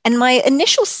 And my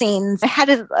initial scenes, I had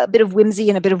a bit of whimsy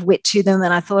and a bit of wit to them.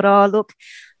 And I thought, oh, look,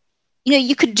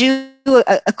 you could do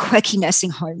a quirky nursing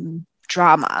home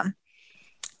drama,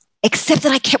 except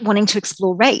that I kept wanting to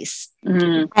explore race.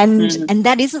 And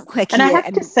that isn't quirky. And I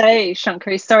have to say,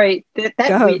 Shankari, sorry,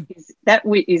 that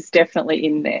wit is definitely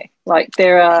in there. Like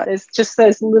there's just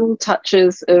those little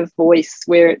touches of voice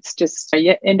where it's just,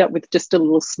 you end up with just a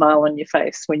little smile on your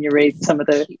face when you read some of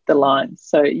the lines.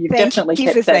 So you've definitely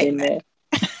kept that in there.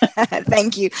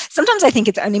 Thank you. Sometimes I think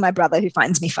it's only my brother who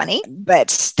finds me funny,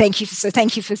 but thank you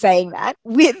for saying that.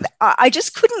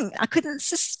 I couldn't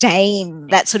sustain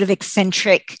that sort of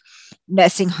eccentric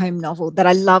nursing home novel that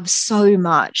I love so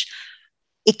much.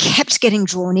 It kept getting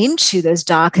drawn into those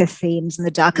darker themes and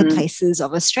the darker places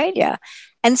of Australia.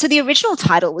 And so the original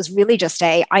title was really just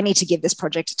I need to give this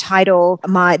project a title.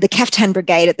 The Caftan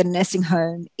Brigade at the nursing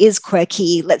home is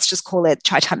quirky. Let's just call it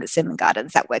Chai Time at Cinnamon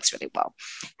Gardens. That works really well.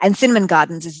 And Cinnamon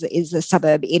Gardens is the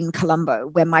suburb in Colombo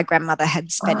where my grandmother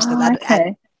had spent the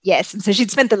latter. Yes, and so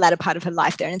she'd spent the latter part of her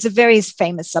life there. And it's a very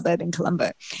famous suburb in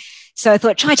Colombo. So I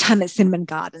thought, Chai Time at Cinnamon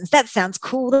Gardens, that sounds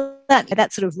cool.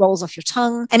 That sort of rolls off your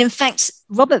tongue. And in fact,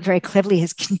 Robert very cleverly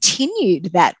has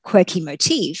continued that quirky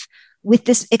motif with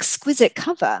this exquisite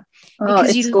cover. Oh,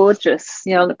 it's gorgeous.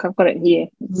 Yeah, look, I've got it here.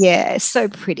 Yeah, so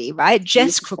pretty, right?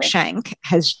 Jess Cruikshank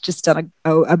has just done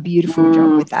a beautiful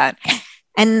job with that.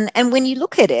 And when you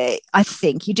look at it, I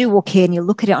think you do walk in, you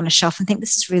look at it on a shelf and think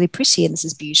this is really pretty and this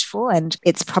is beautiful, and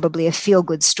it's probably a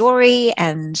feel-good story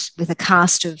and with a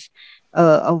cast of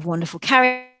wonderful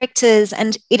characters,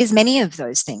 and it is many of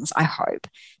those things, I hope.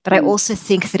 But I also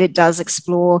think that it does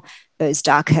explore those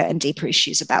darker and deeper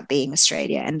issues about being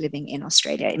Australia and living in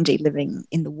Australia, indeed living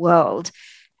in the world.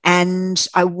 And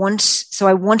I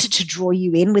wanted to draw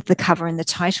you in with the cover and the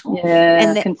title.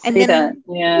 Yeah, I can see that.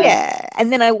 Yeah.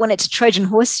 And then I wanted to Trojan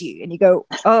horse you, and you go,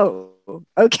 oh,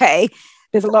 okay,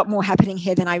 there's a lot more happening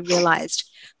here than I realized.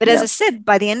 But as I said,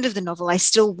 by the end of the novel, I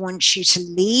still want you to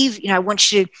leave. I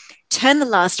want you to turn the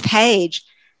last page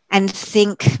and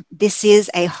think this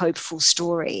is a hopeful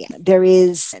story.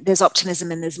 There's optimism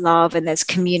and there's love and there's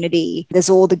community. There's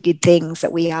all the good things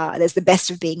that we are. There's the best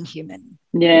of being human.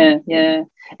 Yeah, yeah.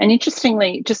 And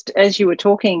interestingly, just as you were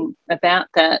talking about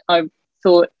that, I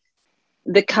thought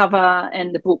the cover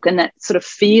and the book and that sort of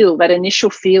feel, that initial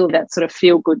feel, that sort of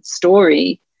feel-good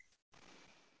story,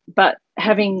 but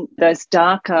having those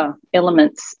darker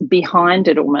elements behind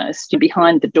it almost,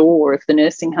 behind the door of the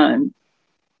nursing home,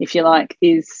 if you like,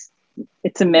 it's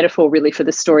a metaphor really for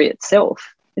the story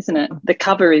itself, isn't it? The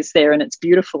cover is there and it's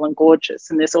beautiful and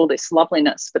gorgeous and there's all this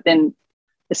loveliness, but then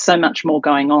there's so much more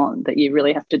going on that you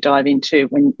really have to dive into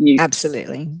when you...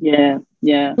 Absolutely. Yeah,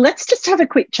 yeah. Let's just have a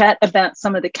quick chat about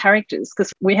some of the characters,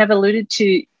 because we have alluded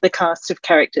to the cast of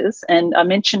characters, and I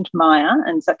mentioned Maya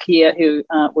and Zakia, who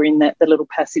were in the little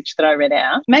passage that I read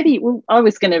out. Maybe I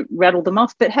was going to rattle them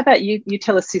off, but how about you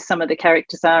tell us who some of the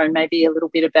characters are, and maybe a little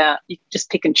bit about, you just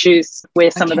pick and choose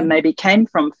where some of them maybe came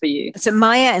from for you. So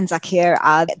Maya and Zakia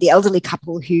are the elderly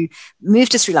couple who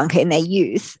moved to Sri Lanka in their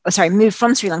youth, moved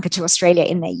from Sri Lanka to Australia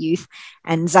in their youth,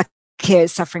 and Zakia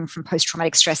is suffering from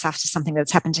post-traumatic stress after something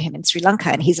that's happened to him in Sri Lanka,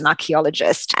 and he's an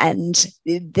archaeologist, and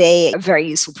they're a very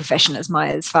useful profession, as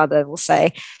Maya's father will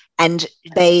say. And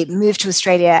they moved to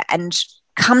Australia, and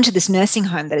come to this nursing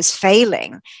home that is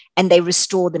failing, and they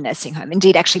restore the nursing home.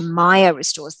 Indeed, actually, Maya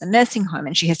restores the nursing home,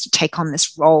 and she has to take on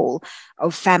this role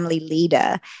of family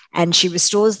leader. And she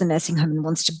restores the nursing home and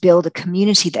wants to build a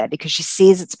community there because she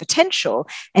sees its potential.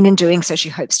 And in doing so, she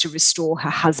hopes to restore her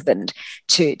husband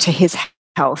to his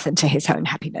health and to his own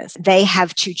happiness. They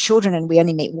have 2 children, and we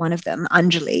only meet one of them,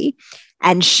 Anjali.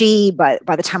 And she, by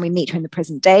the time we meet her in the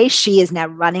present day, she is now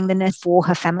running the nurse for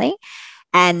her family.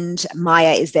 And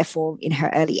Maya is therefore in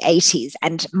her early 80s.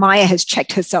 And Maya has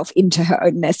checked herself into her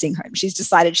own nursing home. She's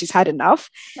decided she's had enough.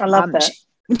 I love that.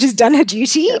 She's done her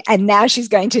duty, and now she's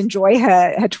going to enjoy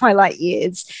her twilight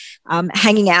years,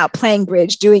 hanging out, playing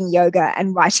bridge, doing yoga,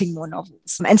 and writing more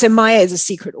novels. And so Maya is a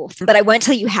secret author, but I won't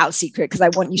tell you how secret because I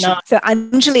want you to. So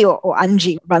Anjali or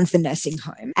Anji runs the nursing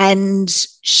home, and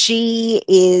she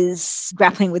is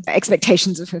grappling with the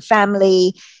expectations of her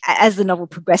family. As the novel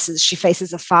progresses, she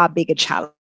faces a far bigger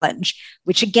challenge,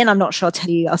 which again, I'm not sure I'll tell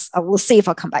you. We'll see if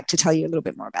I'll come back to tell you a little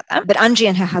bit more about that. But Anji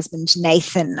and her husband,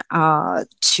 Nathan, are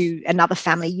to another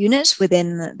family unit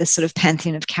within the sort of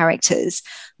pantheon of characters.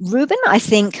 Reuben,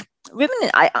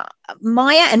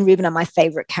 Maya and Reuben are my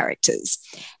favorite characters.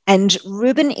 And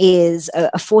Reuben is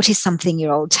a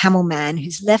 40-something-year-old Tamil man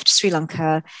who's left Sri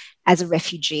Lanka as a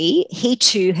refugee. He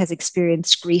too has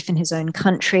experienced grief in his own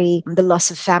country, the loss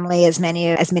of family, as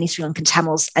many Sri Lankan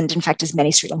Tamils, and in fact as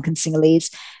many Sri Lankan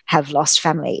Sinhalese have lost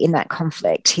family in that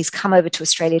conflict. He's come over to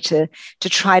Australia to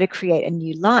try to create a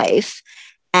new life.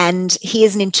 And he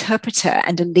is an interpreter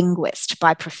and a linguist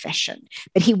by profession,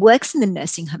 but he works in the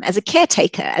nursing home as a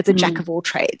caretaker, as a jack of all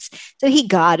trades. So he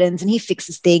gardens and he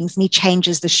fixes things and he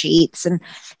changes the sheets and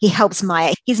he helps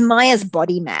Maya. He's Maya's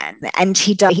body man, and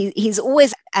he's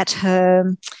always at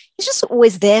her. He's just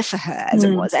always there for her, as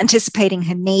it was, anticipating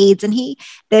her needs, and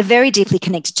they're very deeply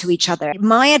connected to each other.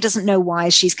 Maya doesn't know why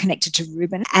she's connected to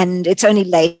Reuben, and it's only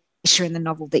later in the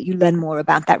novel that you learn more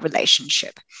about that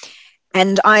relationship.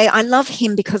 And I love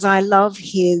him because I love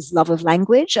his love of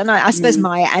language. And I suppose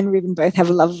Maya and Reuben both have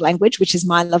a love of language, which is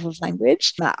my love of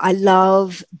language. I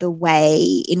love the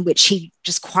way in which he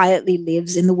just quietly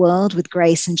lives in the world with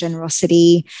grace and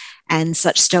generosity and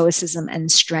such stoicism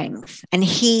and strength. And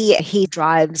he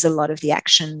drives a lot of the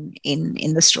action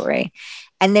in the story.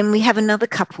 And then we have another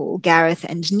couple, Gareth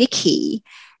and Nikki.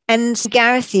 And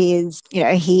Gareth is,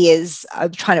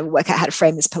 I'm trying to work out how to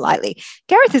frame this politely.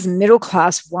 Gareth is a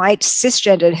middle-class, white,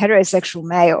 cisgendered, heterosexual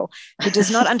male who does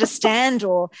not understand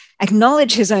or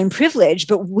acknowledge his own privilege,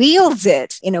 but wields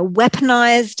it in a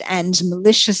weaponized and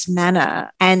malicious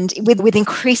manner, and with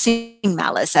increasing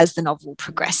malice as the novel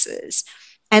progresses.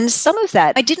 And some of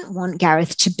that, I didn't want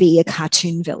Gareth to be a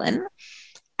cartoon villain,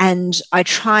 and I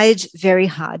tried very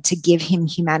hard to give him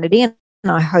humanity, and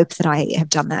I hope that I have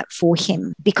done that for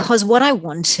him, because what I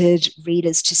wanted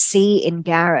readers to see in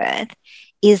Gareth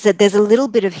is that there's a little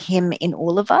bit of him in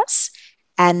all of us,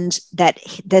 and that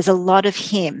there's a lot of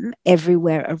him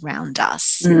everywhere around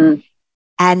us.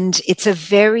 And it's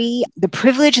the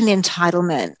privilege and the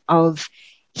entitlement of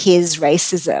his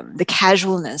racism, the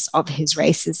casualness of his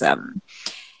racism,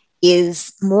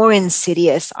 is more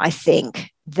insidious, I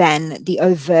think, than the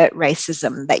overt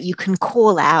racism that you can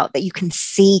call out, that you can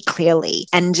see clearly.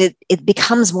 And it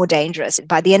becomes more dangerous.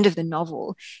 By the end of the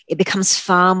novel, it becomes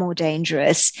far more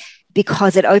dangerous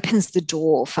because it opens the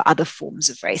door for other forms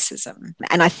of racism.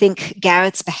 And I think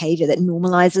Gareth's behavior that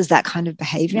normalizes that kind of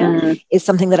behavior is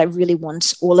something that I really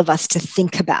want all of us to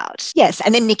think about. Yes.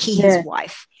 And then Nikki, his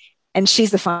wife, and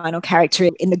she's the final character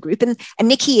in the group. And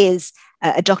Nikki is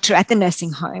a doctor at the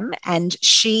nursing home, and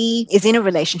she is in a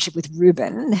relationship with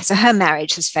Reuben. So her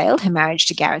marriage has failed. Her marriage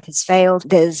to Gareth has failed.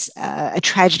 There's a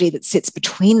tragedy that sits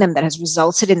between them that has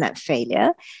resulted in that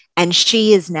failure. And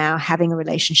she is now having a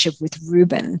relationship with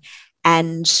Reuben.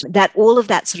 And that all of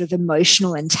that sort of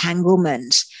emotional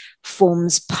entanglement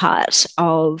forms part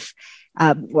of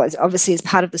obviously is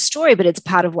part of the story, but it's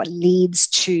part of what leads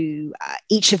to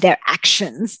each of their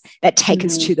actions that take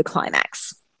us to the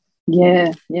climax.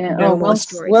 Yeah. Oh,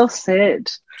 well said.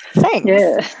 Thanks.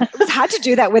 Yeah. It was hard to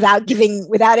do that without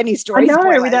any story spoilers.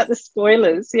 spoilers. Without the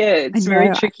spoilers. Yeah, it's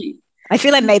very tricky. I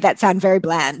feel I made that sound very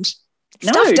bland.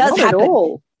 No, Stuff does not happen. At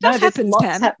all. Stuff happens, there's lots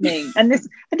Pam. happening. And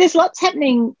there's lots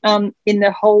happening in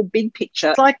the whole big picture.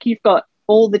 It's like you've got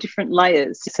all the different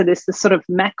layers. So there's the sort of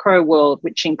macro world,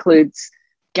 which includes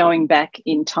going back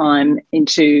in time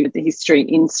into the history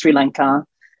in Sri Lanka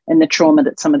and the trauma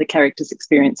that some of the characters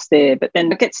experienced there. But then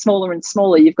it gets smaller and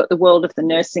smaller. You've got the world of the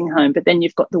nursing home, but then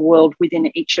you've got the world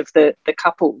within each of the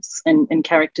couples and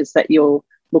characters that you're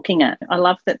looking at. I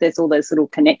love that there's all those little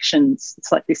connections.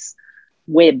 It's like this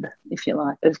web, if you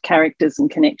like, of characters and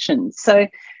connections. So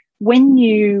when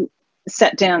you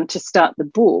sat down to start the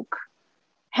book,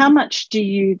 how much do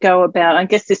you go about, I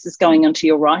guess this is going onto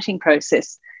your writing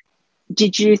process,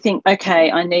 did you think,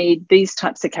 okay, I need these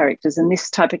types of characters and this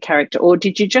type of character, or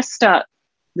did you just start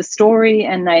the story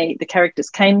and the characters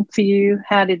came for you?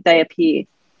 How did they appear?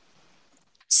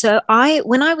 So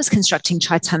when I was constructing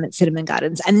Chai Time at Cinnamon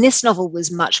Gardens, and this novel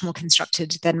was much more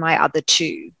constructed than my other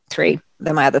three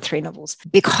novels,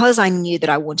 because I knew that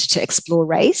I wanted to explore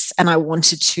race and I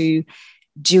wanted to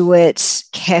do it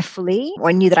carefully, or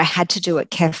I knew that I had to do it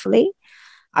carefully.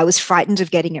 I was frightened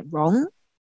of getting it wrong.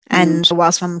 And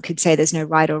whilst one could say there's no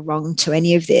right or wrong to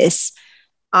any of this,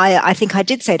 I think I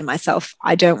did say to myself,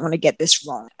 I don't want to get this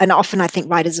wrong. And often I think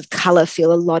writers of color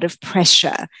feel a lot of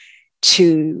pressure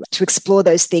to explore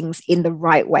those things in the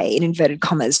right way, in inverted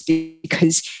commas,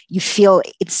 because you feel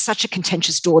it's such a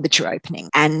contentious door that you're opening.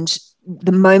 And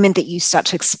the moment that you start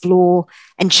to explore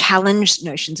and challenge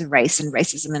notions of race and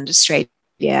racism in Australia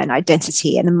and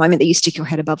identity, and the moment that you stick your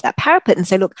head above that parapet and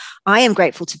say, look, I am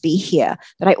grateful to be here,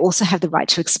 but I also have the right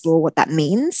to explore what that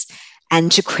means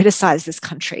and to criticize this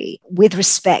country with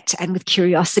respect and with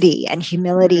curiosity and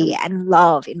humility and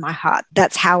love in my heart.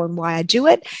 That's how and why I do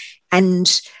it.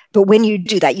 But when you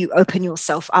do that, you open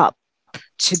yourself up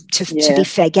to be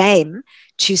fair game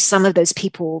to some of those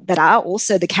people that are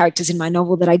also the characters in my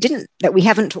novel that we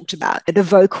haven't talked about, the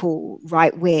vocal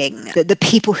right wing, the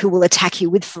people who will attack you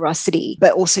with ferocity,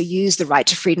 but also use the right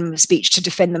to freedom of speech to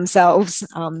defend themselves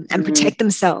and protect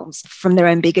themselves from their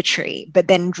own bigotry, but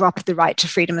then drop the right to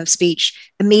freedom of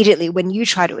speech immediately when you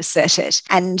try to assert it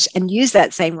and use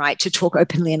that same right to talk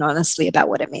openly and honestly about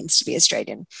what it means to be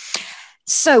Australian.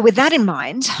 So with that in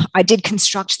mind, I did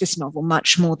construct this novel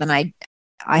much more than I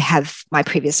have my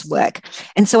previous work.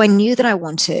 And so I knew that I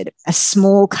wanted a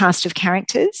small cast of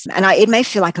characters. And it may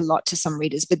feel like a lot to some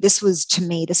readers, but this was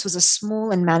a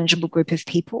small and manageable group of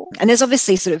people. And there's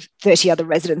obviously sort of 30 other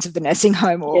residents of the nursing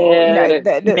home or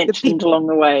the people along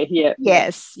the way. Yeah.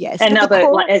 Yes. And other,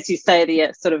 like, as you say,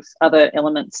 the sort of other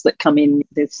elements that come in,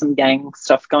 there's some gang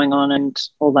stuff going on and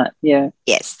all that. Yeah.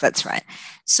 Yes, that's right.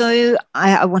 So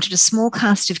I wanted a small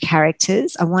cast of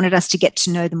characters. I wanted us to get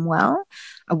to know them well.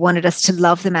 I wanted us to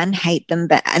love them and hate them,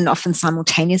 and often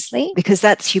simultaneously, because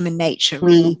that's human nature.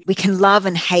 We can love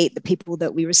and hate the people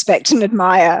that we respect and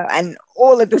admire, and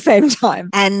all at the same time.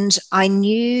 And I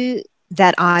knew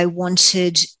that I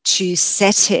wanted to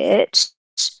set it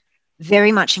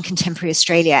very much in contemporary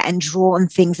Australia and draw on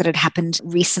things that had happened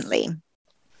recently.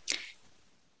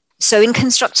 So in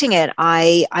constructing it,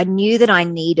 I knew that I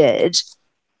needed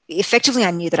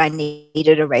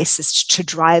a racist to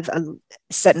drive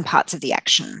certain parts of the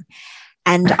action.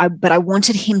 But I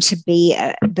wanted him to be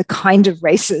the kind of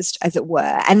racist, as it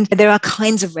were. And there are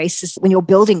kinds of racists. When you're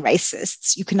building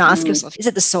racists, you can ask yourself, is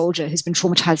it the soldier who's been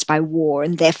traumatized by war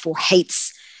and therefore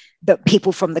hates the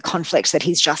people from the conflict that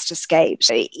he's just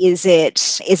escaped? Is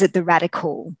it the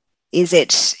radical? Is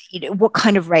it, what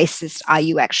kind of racist are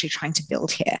you actually trying to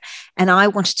build here? And I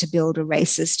wanted to build a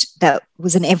racist that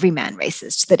was an everyman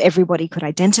racist that everybody could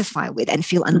identify with and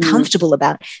feel uncomfortable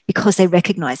about because they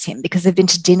recognize him, because they've been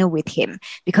to dinner with him,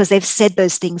 because they've said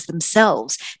those things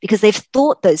themselves, because they've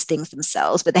thought those things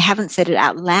themselves, but they haven't said it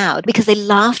out loud, because they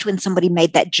laughed when somebody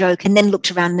made that joke and then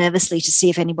looked around nervously to see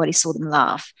if anybody saw them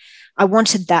laugh. I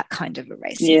wanted that kind of a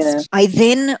racist. Yeah. I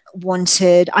then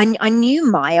wanted, I knew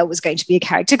Maya was going to be a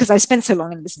character because I spent so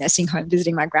long in this nursing home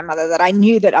visiting my grandmother that I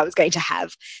knew that I was going to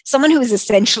have someone who was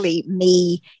essentially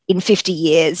me in 50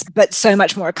 years, but so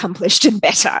much more accomplished and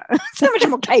better, so much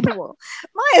more capable.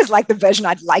 Maya's like the version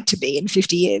I'd like to be in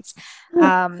 50 years.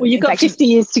 Well, you've got 50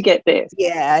 years to get there.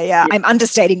 Yeah. I'm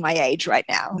understating my age right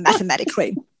now,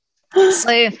 mathematically.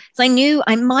 So I knew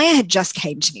Maya had just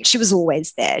came to me. She was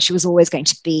always there. She was always going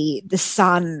to be the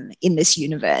sun in this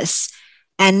universe.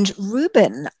 And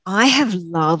Ruben, I have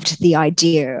loved the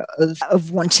idea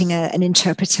of wanting an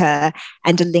interpreter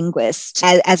and a linguist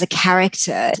as a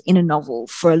character in a novel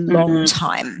for a long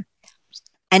time.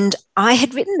 And I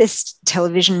had written this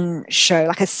television show,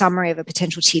 like a summary of a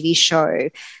potential TV show,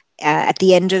 at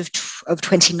the end of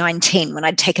 2019 when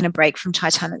I'd taken a break from Chai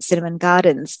Time at Cinnamon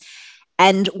Gardens.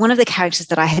 And one of the characters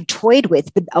that I had toyed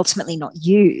with, but ultimately not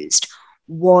used,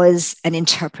 was an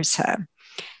interpreter.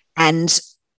 And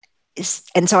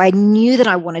so I knew that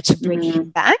I wanted to bring him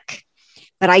back,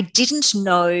 but I didn't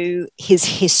know his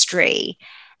history.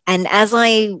 And as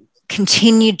I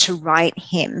continued to write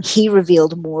him, he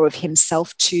revealed more of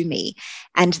himself to me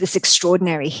and this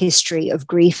extraordinary history of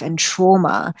grief and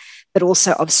trauma, but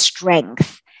also of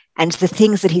strength. And the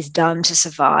things that he's done to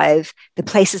survive, the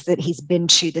places that he's been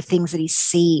to, the things that he's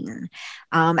seen.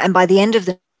 And by the end of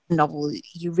the novel,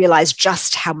 you realize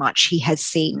just how much he has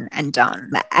seen and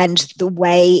done, and the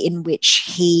way in which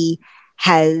he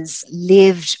has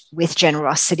lived with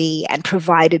generosity and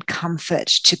provided comfort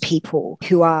to people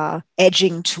who are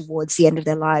edging towards the end of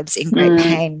their lives in great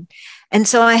pain. And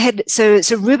so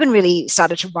so Reuben really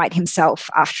started to write himself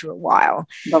after a while.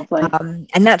 Lovely.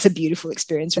 And that's a beautiful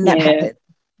experience. When that happens,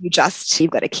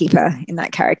 you've got to keep her in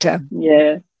that character.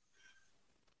 Yeah.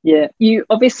 Yeah. You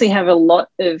obviously have a lot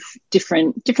of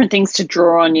different things to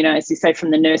draw on, as you say,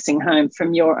 from the nursing home,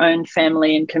 from your own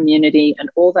family and community and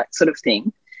all that sort of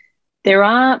thing. There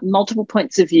are multiple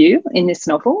points of view in this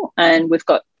novel, and we've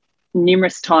got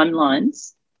numerous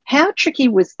timelines. How tricky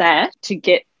was that to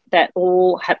get that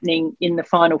all happening in the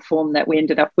final form that we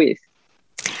ended up with?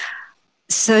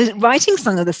 So writing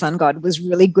Song of the Sun God was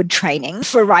really good training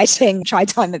for writing Chai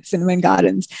Time at Cinnamon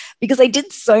Gardens, because I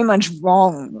did so much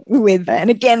wrong with it.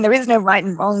 And again, there is no right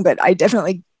and wrong, but I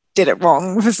definitely did it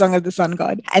wrong for Song of the Sun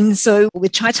God. And so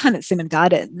with Chai Time at Cinnamon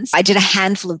Gardens, I did a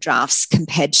handful of drafts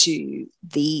compared to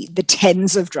the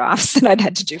tens of drafts that I'd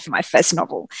had to do for my first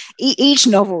novel. Each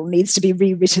novel needs to be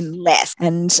rewritten less.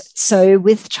 And so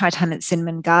with Chai Time at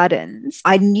Cinnamon Gardens,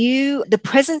 I knew the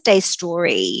present day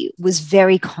story was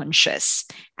very conscious,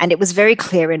 and it was very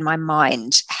clear in my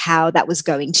mind how that was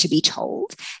going to be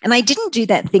told. And I didn't do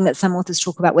that thing that some authors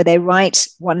talk about where they write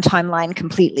one timeline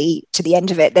completely to the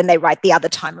end of it, then they write the other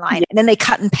timeline, and then they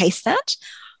cut and paste that.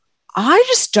 I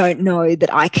just don't know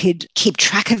that I could keep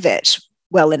track of it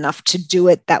well enough to do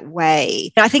it that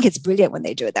way. I think it's brilliant when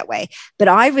they do it that way, but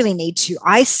I really need to.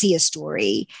 I see a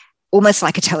story almost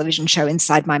like a television show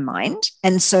inside my mind.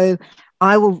 And so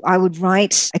I would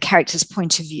write a character's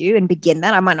point of view and begin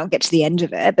that. I might not get to the end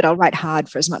of it, but I'll write hard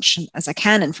for as much as I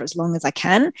can and for as long as I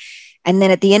can. And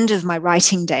then at the end of my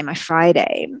writing day, my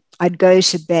Friday, I'd go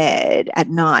to bed at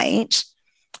night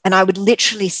and I would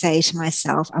literally say to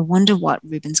myself, I wonder what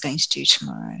Reuben's going to do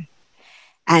tomorrow.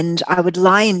 And I would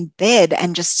lie in bed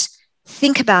and just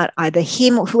think about either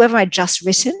him or whoever I'd just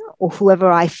written or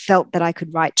whoever I felt that I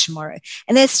could write tomorrow.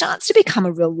 And there starts to become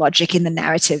a real logic in the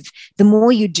narrative. The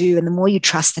more you do and the more you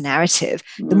trust the narrative,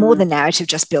 the more the narrative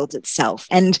just builds itself.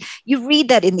 And you read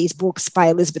that in these books by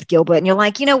Elizabeth Gilbert and you're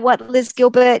like, you know what, Liz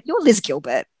Gilbert, you're Liz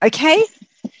Gilbert, okay?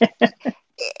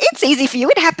 It's easy for you.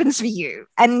 It happens for you.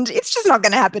 And it's just not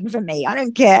going to happen for me. I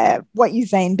don't care what you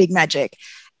say in Big Magic.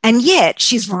 And yet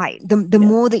she's right. The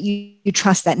more that you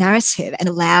trust that narrative and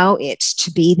allow it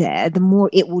to be there, the more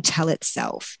it will tell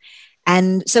itself.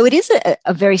 And so it is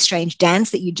a very strange dance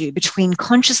that you do between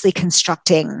consciously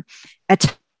constructing a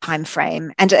time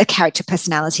frame and a character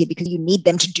personality, because you need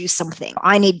them to do something.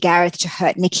 I need Gareth to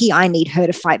hurt Nikki. I need her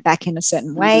to fight back in a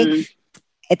certain way,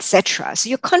 etc. So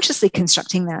you're consciously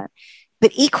constructing that.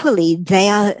 But equally, they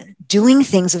are doing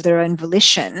things of their own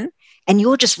volition, and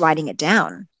you're just writing it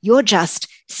down. You're just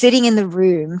sitting in the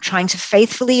room trying to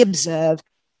faithfully observe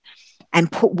and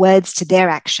put words to their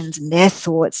actions and their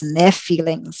thoughts and their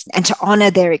feelings and to honor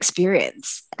their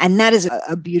experience. And that is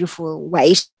a beautiful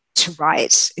way to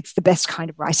write. It's the best kind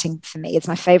of writing for me. It's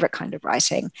my favorite kind of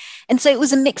writing. And so it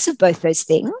was a mix of both those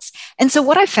things. And so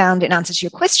what I found in answer to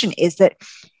your question is that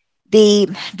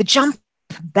the jump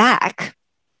back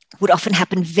would often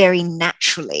happen very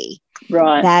naturally.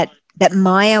 Right. That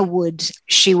Maya would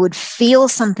feel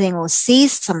something or see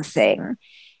something,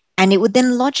 and it would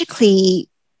then logically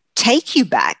take you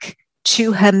back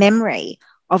to her memory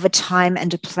of a time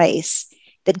and a place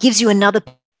that gives you another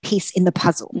piece in the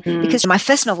puzzle. Because my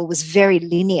first novel was very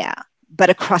linear,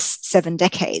 but across 7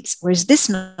 decades, whereas this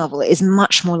novel is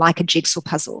much more like a jigsaw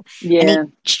puzzle. Yeah.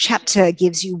 And each chapter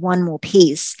gives you one more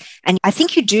piece. And I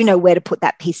think you do know where to put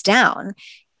that piece down.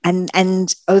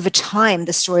 And over time,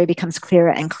 the story becomes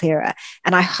clearer and clearer.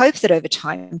 And I hope that over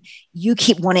time, you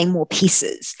keep wanting more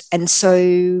pieces. And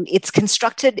so it's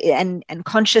constructed and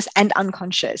conscious and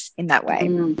unconscious in that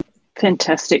way.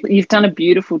 Fantastic. You've done a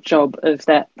beautiful job of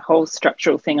that whole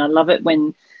structural thing. I love it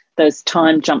when those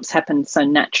time jumps happen so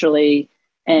naturally.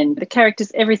 And the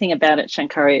characters, everything about it,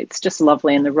 Shankari, it's just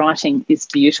lovely. And the writing is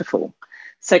beautiful.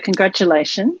 So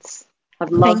congratulations.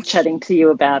 I've loved chatting to you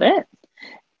about it.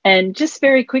 And just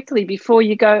very quickly before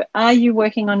you go, are you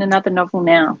working on another novel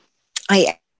now?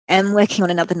 I am working on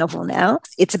another novel now.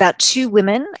 It's about 2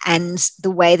 women and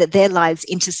the way that their lives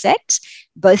intersect.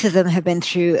 Both of them have been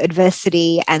through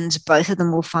adversity, and both of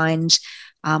them will find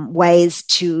ways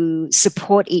to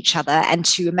support each other and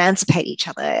to emancipate each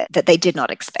other that they did not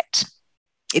expect.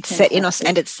 It's set in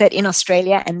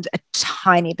Australia and a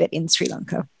tiny bit in Sri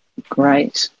Lanka.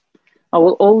 Great. Oh,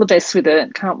 well, all the best with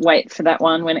it. Can't wait for that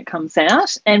one when it comes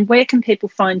out. And where can people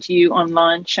find you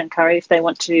online, Shankari, if they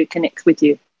want to connect with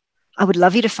you? I would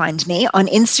love you to find me. On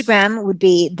Instagram would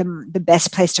be the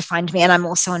best place to find me, and I'm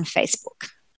also on Facebook.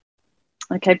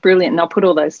 Okay, brilliant. And I'll put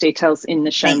all those details in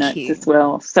the show notes as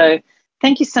well. So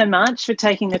thank you so much for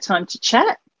taking the time to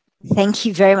chat. Thank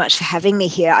you very much for having me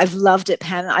here. I've loved it,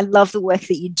 Pam. I love the work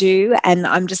that you do, and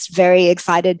I'm just very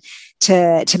excited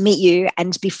to meet you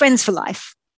and be friends for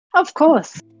life. Of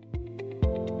course.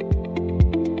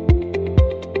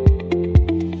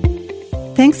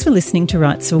 Thanks for listening to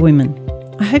Rights for Women.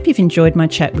 I hope you've enjoyed my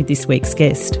chat with this week's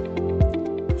guest.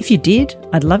 If you did,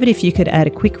 I'd love it if you could add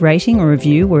a quick rating or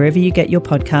review wherever you get your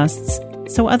podcasts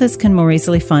so others can more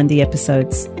easily find the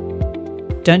episodes.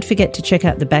 Don't forget to check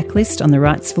out the backlist on the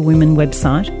Rights for Women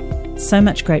website. So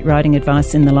much great writing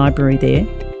advice in the library there.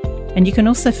 And you can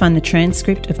also find the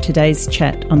transcript of today's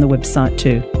chat on the website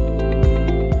too.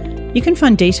 You can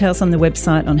find details on the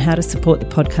website on how to support the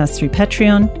podcast through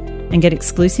Patreon and get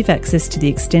exclusive access to the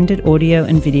extended audio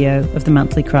and video of the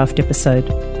monthly craft episode.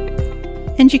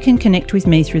 And you can connect with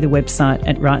me through the website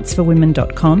at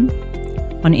rightsforwomen.com,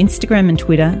 on Instagram and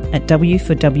Twitter at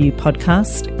W4W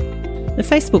Podcast, the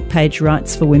Facebook page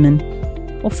Rights for Women,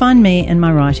 or find me and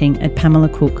my writing at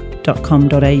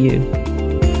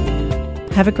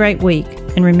pamelacook.com.au. Have a great week,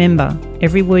 and remember,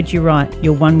 every word you write,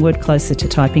 you're one word closer to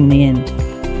typing the end.